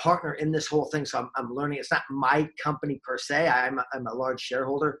a partner in this whole thing, so I'm learning. It's not my company per se. I'm a large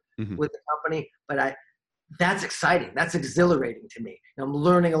shareholder with the company, but that's exciting. That's exhilarating to me. I'm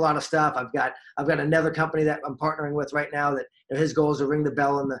learning a lot of stuff. I've got another company that I'm partnering with right now that his goal is to ring the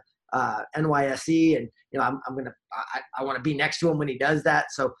bell in the NYSE, and I want to be next to him when he does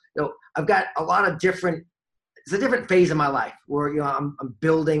that. So I've got a lot of different. It's a different phase of my life where I'm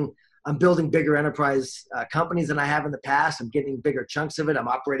building bigger enterprise companies than I have in the past. I'm getting bigger chunks of it. I'm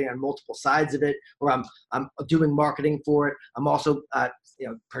operating on multiple sides of it, or I'm doing marketing for it. I'm also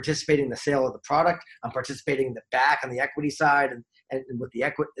participating in the sale of the product. I'm participating in the back on the equity side and with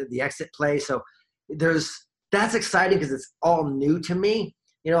the exit play. So that's exciting because it's all new to me.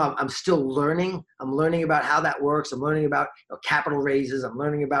 I'm still learning. I'm learning about how that works. I'm learning about capital raises. I'm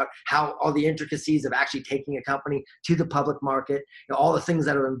learning about how all the intricacies of actually taking a company to the public market, all the things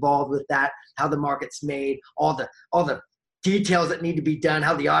that are involved with that, how the market's made, all the details that need to be done,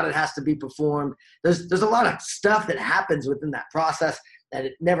 how the audit has to be performed. There's a lot of stuff that happens within that process that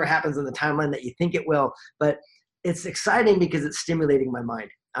it never happens in the timeline that you think it will. But it's exciting because it's stimulating my mind.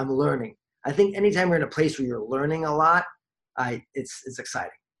 I'm learning. I think anytime you're in a place where you're learning a lot, it's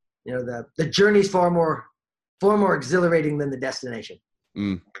exciting. The journey's far more exhilarating than the destination.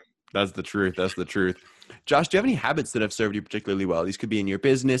 That's the truth. That's the truth. Josh, do you have any habits that have served you particularly well? These could be in your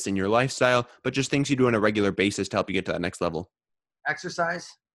business, in your lifestyle, but just things you do on a regular basis to help you get to that next level. Exercise,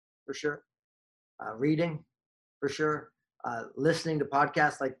 for sure. Reading, for sure. Listening to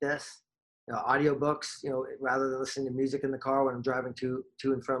podcasts like this, audiobooks, rather than listening to music in the car when I'm driving to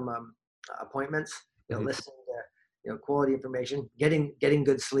and from appointments, listening to, quality information, getting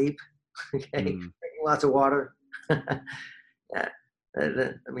good sleep, drinking lots of water. Yeah.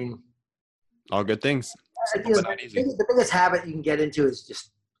 I mean, all good things. The biggest habit you can get into is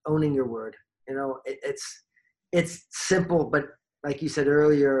just owning your word. It's simple, but like you said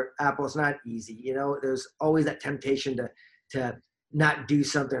earlier, Apple, it's not easy. There's always that temptation to not do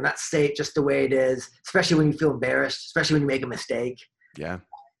something, not say it just the way it is, especially when you feel embarrassed, especially when you make a mistake. Yeah.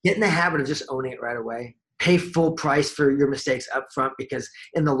 Get in the habit of just owning it right away. Pay full price for your mistakes up front, because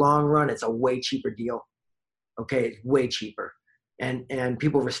in the long run, it's a way cheaper deal. Okay, it's way cheaper. And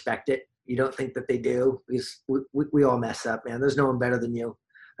people respect it. You don't think that they do, because we all mess up, man. There's no one better than you.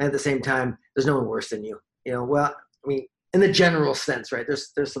 And at the same time, there's no one worse than you. Well, I mean, in the general sense, right?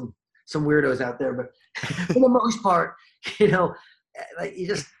 There's some weirdos out there, but for the most part, like you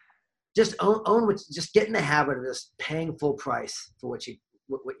just own what, just get in the habit of just paying full price for what you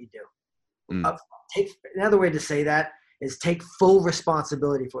do. Another way to say that is take full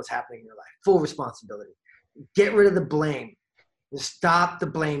responsibility for what's happening in your life. Full responsibility. Get rid of the blame. Stop the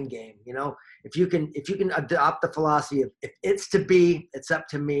blame game. If you can adopt the philosophy of, if it's to be, it's up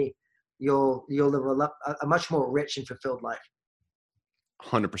to me, you'll live a much more rich and fulfilled life.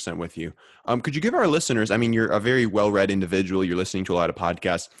 100% with you. Could you give our listeners, I mean, you're a very well-read individual. You're listening to a lot of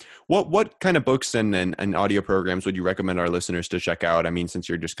podcasts. What kind of books and audio programs would you recommend our listeners to check out? I mean, since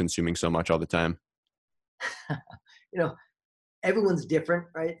you're just consuming so much all the time. Everyone's different,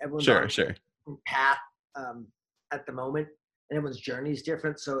 right? Everyone's sure. path at the moment. And everyone's journey is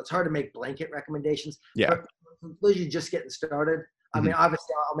different. So it's hard to make blanket recommendations. Yeah. But for those of you just getting started, I mean,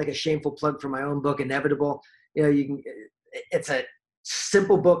 obviously I'll make a shameful plug for my own book, Inevitable. It's a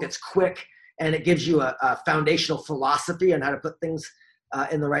simple book. It's quick, and it gives you a foundational philosophy on how to put things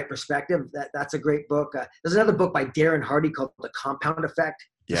in the right perspective. That's a great book. There's another book by Darren Hardy called The Compound Effect.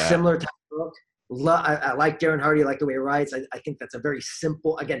 Yeah. Similar type of book. I like Darren Hardy. I like the way he writes. I think that's a very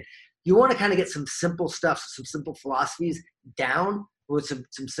simple, again, you want to kind of get some simple stuff, some simple philosophies down with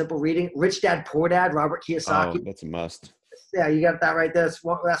some simple reading. Rich Dad, Poor Dad, Robert Kiyosaki. Oh, that's a must. Yeah, you got that right there. That's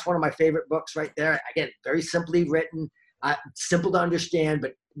one of my favorite books right there. Again, very simply written, simple to understand,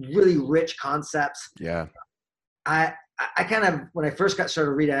 but really rich concepts. Yeah. I kind of, when I first got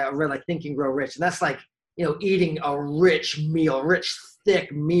started reading, I read like Think and Grow Rich. And that's like, eating a rich meal, rich,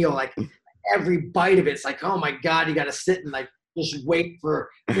 thick meal. Like every bite of it's like, oh my God, you got to sit and like just wait for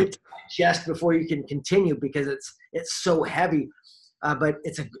it to digest before you can continue, because it's so heavy. But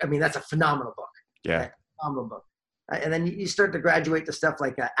that's a phenomenal book. Yeah. Right? Phenomenal book. And then you start to graduate to stuff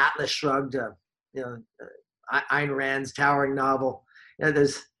like Atlas Shrugged, Ayn Rand's towering novel.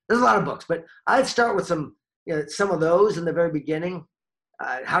 There's a lot of books, but I'd start with some of those in the very beginning.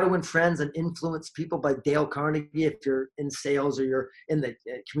 How to Win Friends and Influence People by Dale Carnegie, if you're in sales or you're in the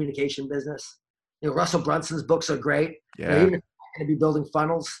communication business. Russell Brunson's books are great. Yeah. Even if you're going to be building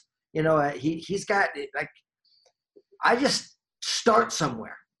funnels, he's got, like, I just start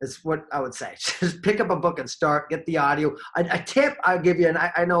somewhere is what I would say. Just pick up a book and start, get the audio. A tip I'll give you, and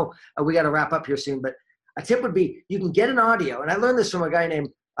I know we got to wrap up here soon, but a tip would be, you can get an audio. And I learned this from a guy named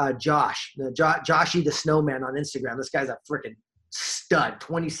Josh, Joshy the Snowman on Instagram. This guy's a freaking stud,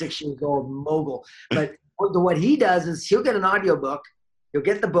 26 years old, mogul. But what he does is he'll get an audio book, he'll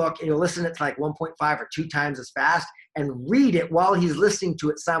get the book, and he'll listen to it to like 1.5 or 2 times as fast and read it while he's listening to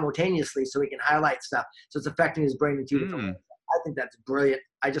it simultaneously, so he can highlight stuff. So it's affecting his brain in 2 different ways. I think that's brilliant.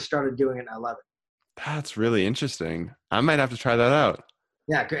 I just started doing it and I love it. That's really interesting. I might have to try that out.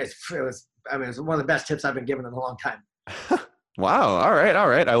 Yeah, it was one of the best tips I've been given in a long time. Wow. All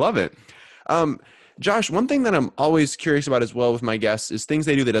right. I love it. Josh, one thing that I'm always curious about as well with my guests is things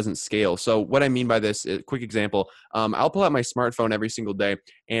they do that doesn't scale. So what I mean by this, a quick example, I'll pull out my smartphone every single day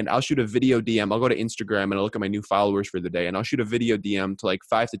and I'll shoot a video DM. I'll go to Instagram and I'll look at my new followers for the day and I'll shoot a video DM to like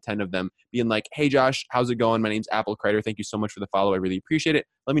 5 to 10 of them being like, hey Josh, how's it going? My name's Apple Kreider. Thank you so much for the follow. I really appreciate it.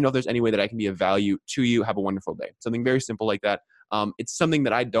 Let me know if there's any way that I can be of value to you. Have a wonderful day. Something very simple like that. It's something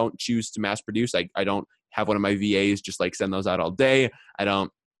that I don't choose to mass produce. I don't have one of my VAs just like send those out all day. I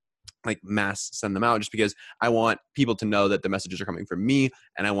don't like mass send them out just because I want people to know that the messages are coming from me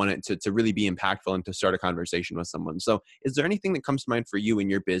and I want it to really be impactful and to start a conversation with someone. So is there anything that comes to mind for you in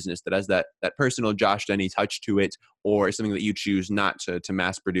your business that has that personal Josh Denny touch to it, or something that you choose not to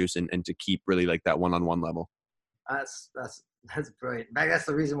mass produce and to keep really like that one-on-one level? That's brilliant. In fact, that's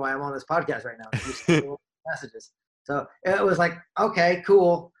the reason why I'm on this podcast right now. Messages. So it was like, okay,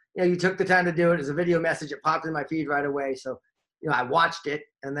 cool. You took the time to do it. It's a video message. It popped in my feed right away. So, I watched it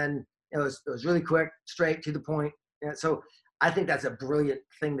and then it was really quick, straight to the point. And so I think that's a brilliant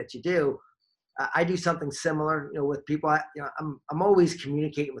thing that you do. I do something similar, with people. I'm always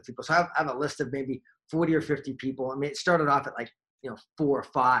communicating with people. So I have a list of maybe 40 or 50 people. I mean, it started off at 4 or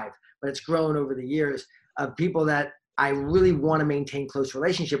 5, but it's grown over the years of people that I really want to maintain close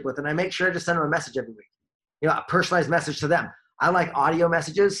relationship with. And I make sure to send them a message every week, a personalized message to them. I like audio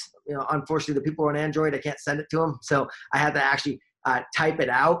messages. Unfortunately, the people on Android, I can't send it to them. So I have to actually type it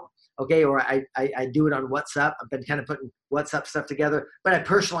out. Okay. Or I do it on WhatsApp. I've been kind of putting WhatsApp stuff together, but I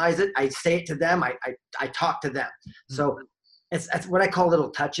personalize it. I say it to them. I talk to them. So that's what I call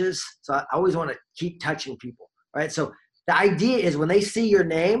little touches. So I always want to keep touching people. Right. So the idea is when they see your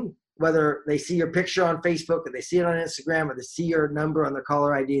name, whether they see your picture on Facebook or they see it on Instagram or they see your number on their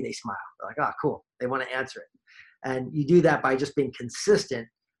caller ID, they smile. They're like, oh, cool. They want to answer it. And you do that by just being consistent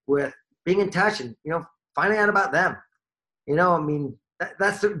with being in touch and, finding out about them. But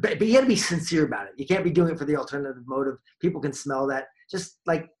you got to be sincere about it. You can't be doing it for the alternative motive. People can smell that. Just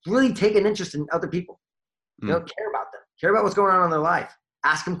really take an interest in other people. Care about them. Care about what's going on in their life.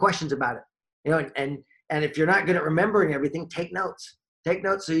 Ask them questions about it. And if you're not good at remembering everything, take notes. Take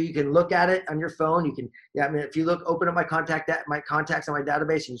notes so you can look at it on your phone. You can, if you open up my contacts on my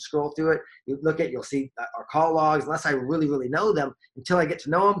database and you scroll through it, you'll see our call logs. Unless I really, really know them, until I get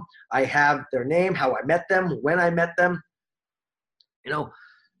to know them, I have their name, how I met them, when I met them,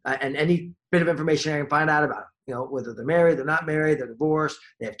 and any bit of information I can find out about them, whether they're married, they're not married, they're divorced,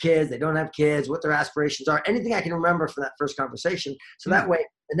 they have kids, they don't have kids, what their aspirations are, anything I can remember from that first conversation. So that way,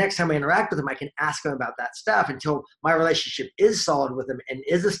 the next time I interact with them, I can ask them about that stuff until my relationship is solid with them and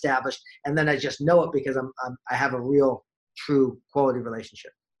is established. And then I just know it because I have a real, true quality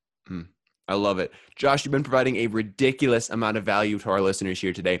relationship. I love it. Josh, you've been providing a ridiculous amount of value to our listeners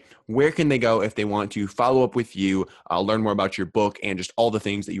here today. Where can they go if they want to follow up with you, learn more about your book and just all the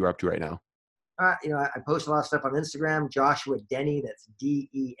things that you're up to right now? I post a lot of stuff on Instagram. Joshua Denny, that's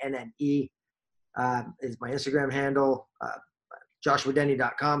Denne, is my Instagram handle.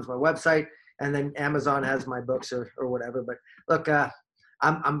 JoshuaDenny.com is my website, and then Amazon has my books or whatever. But look,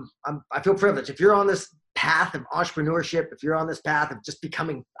 I feel privileged. If you're on this path of entrepreneurship, if you're on this path of just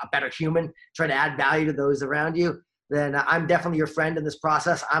becoming a better human, trying to add value to those around you, then I'm definitely your friend in this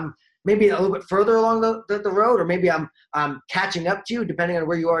process. I'm maybe a little bit further along the road, or maybe I'm catching up to you, depending on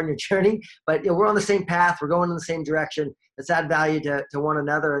where you are in your journey. But we're on the same path. We're going in the same direction. Let's add value to one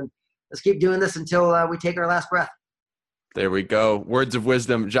another, and let's keep doing this until we take our last breath. There we go. Words of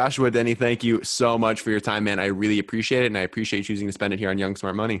wisdom. Joshua Denny, thank you so much for your time, man. I really appreciate it, and I appreciate choosing to spend it here on Young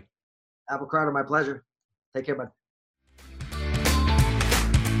Smart Money. Apple Kreider, my pleasure. Take care, bud.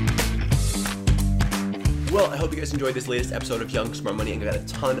 Well, I hope you guys enjoyed this latest episode of Young Smart Money and got a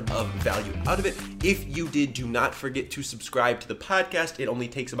ton of value out of it. If you did, do not forget to subscribe to the podcast. It only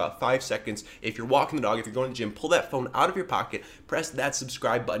takes about 5 seconds. If you're walking the dog, if you're going to the gym, pull that phone out of your pocket, press that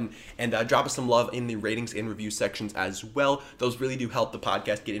subscribe button, and drop us some love in the ratings and review sections as well. Those really do help the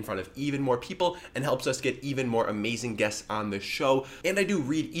podcast get in front of even more people and helps us get even more amazing guests on the show. And I do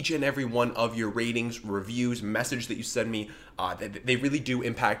read each and every one of your ratings, reviews, message that you send me. They really do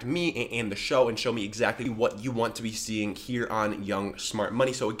impact me and the show and show me exactly what you want to be seeing here on Young Smart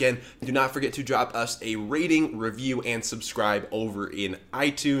Money. So again, do not forget to drop us a rating, review, and subscribe over in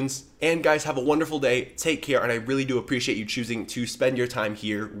iTunes. And guys, have a wonderful day. Take care. And I really do appreciate you choosing to spend your time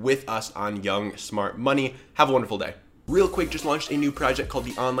here with us on Young Smart Money. Have a wonderful day. Real quick, just launched a new project called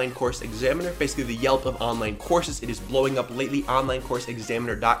the Online Course Examiner, basically the Yelp of online courses. It is blowing up lately,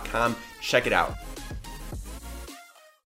 onlinecourseexaminer.com. Check it out.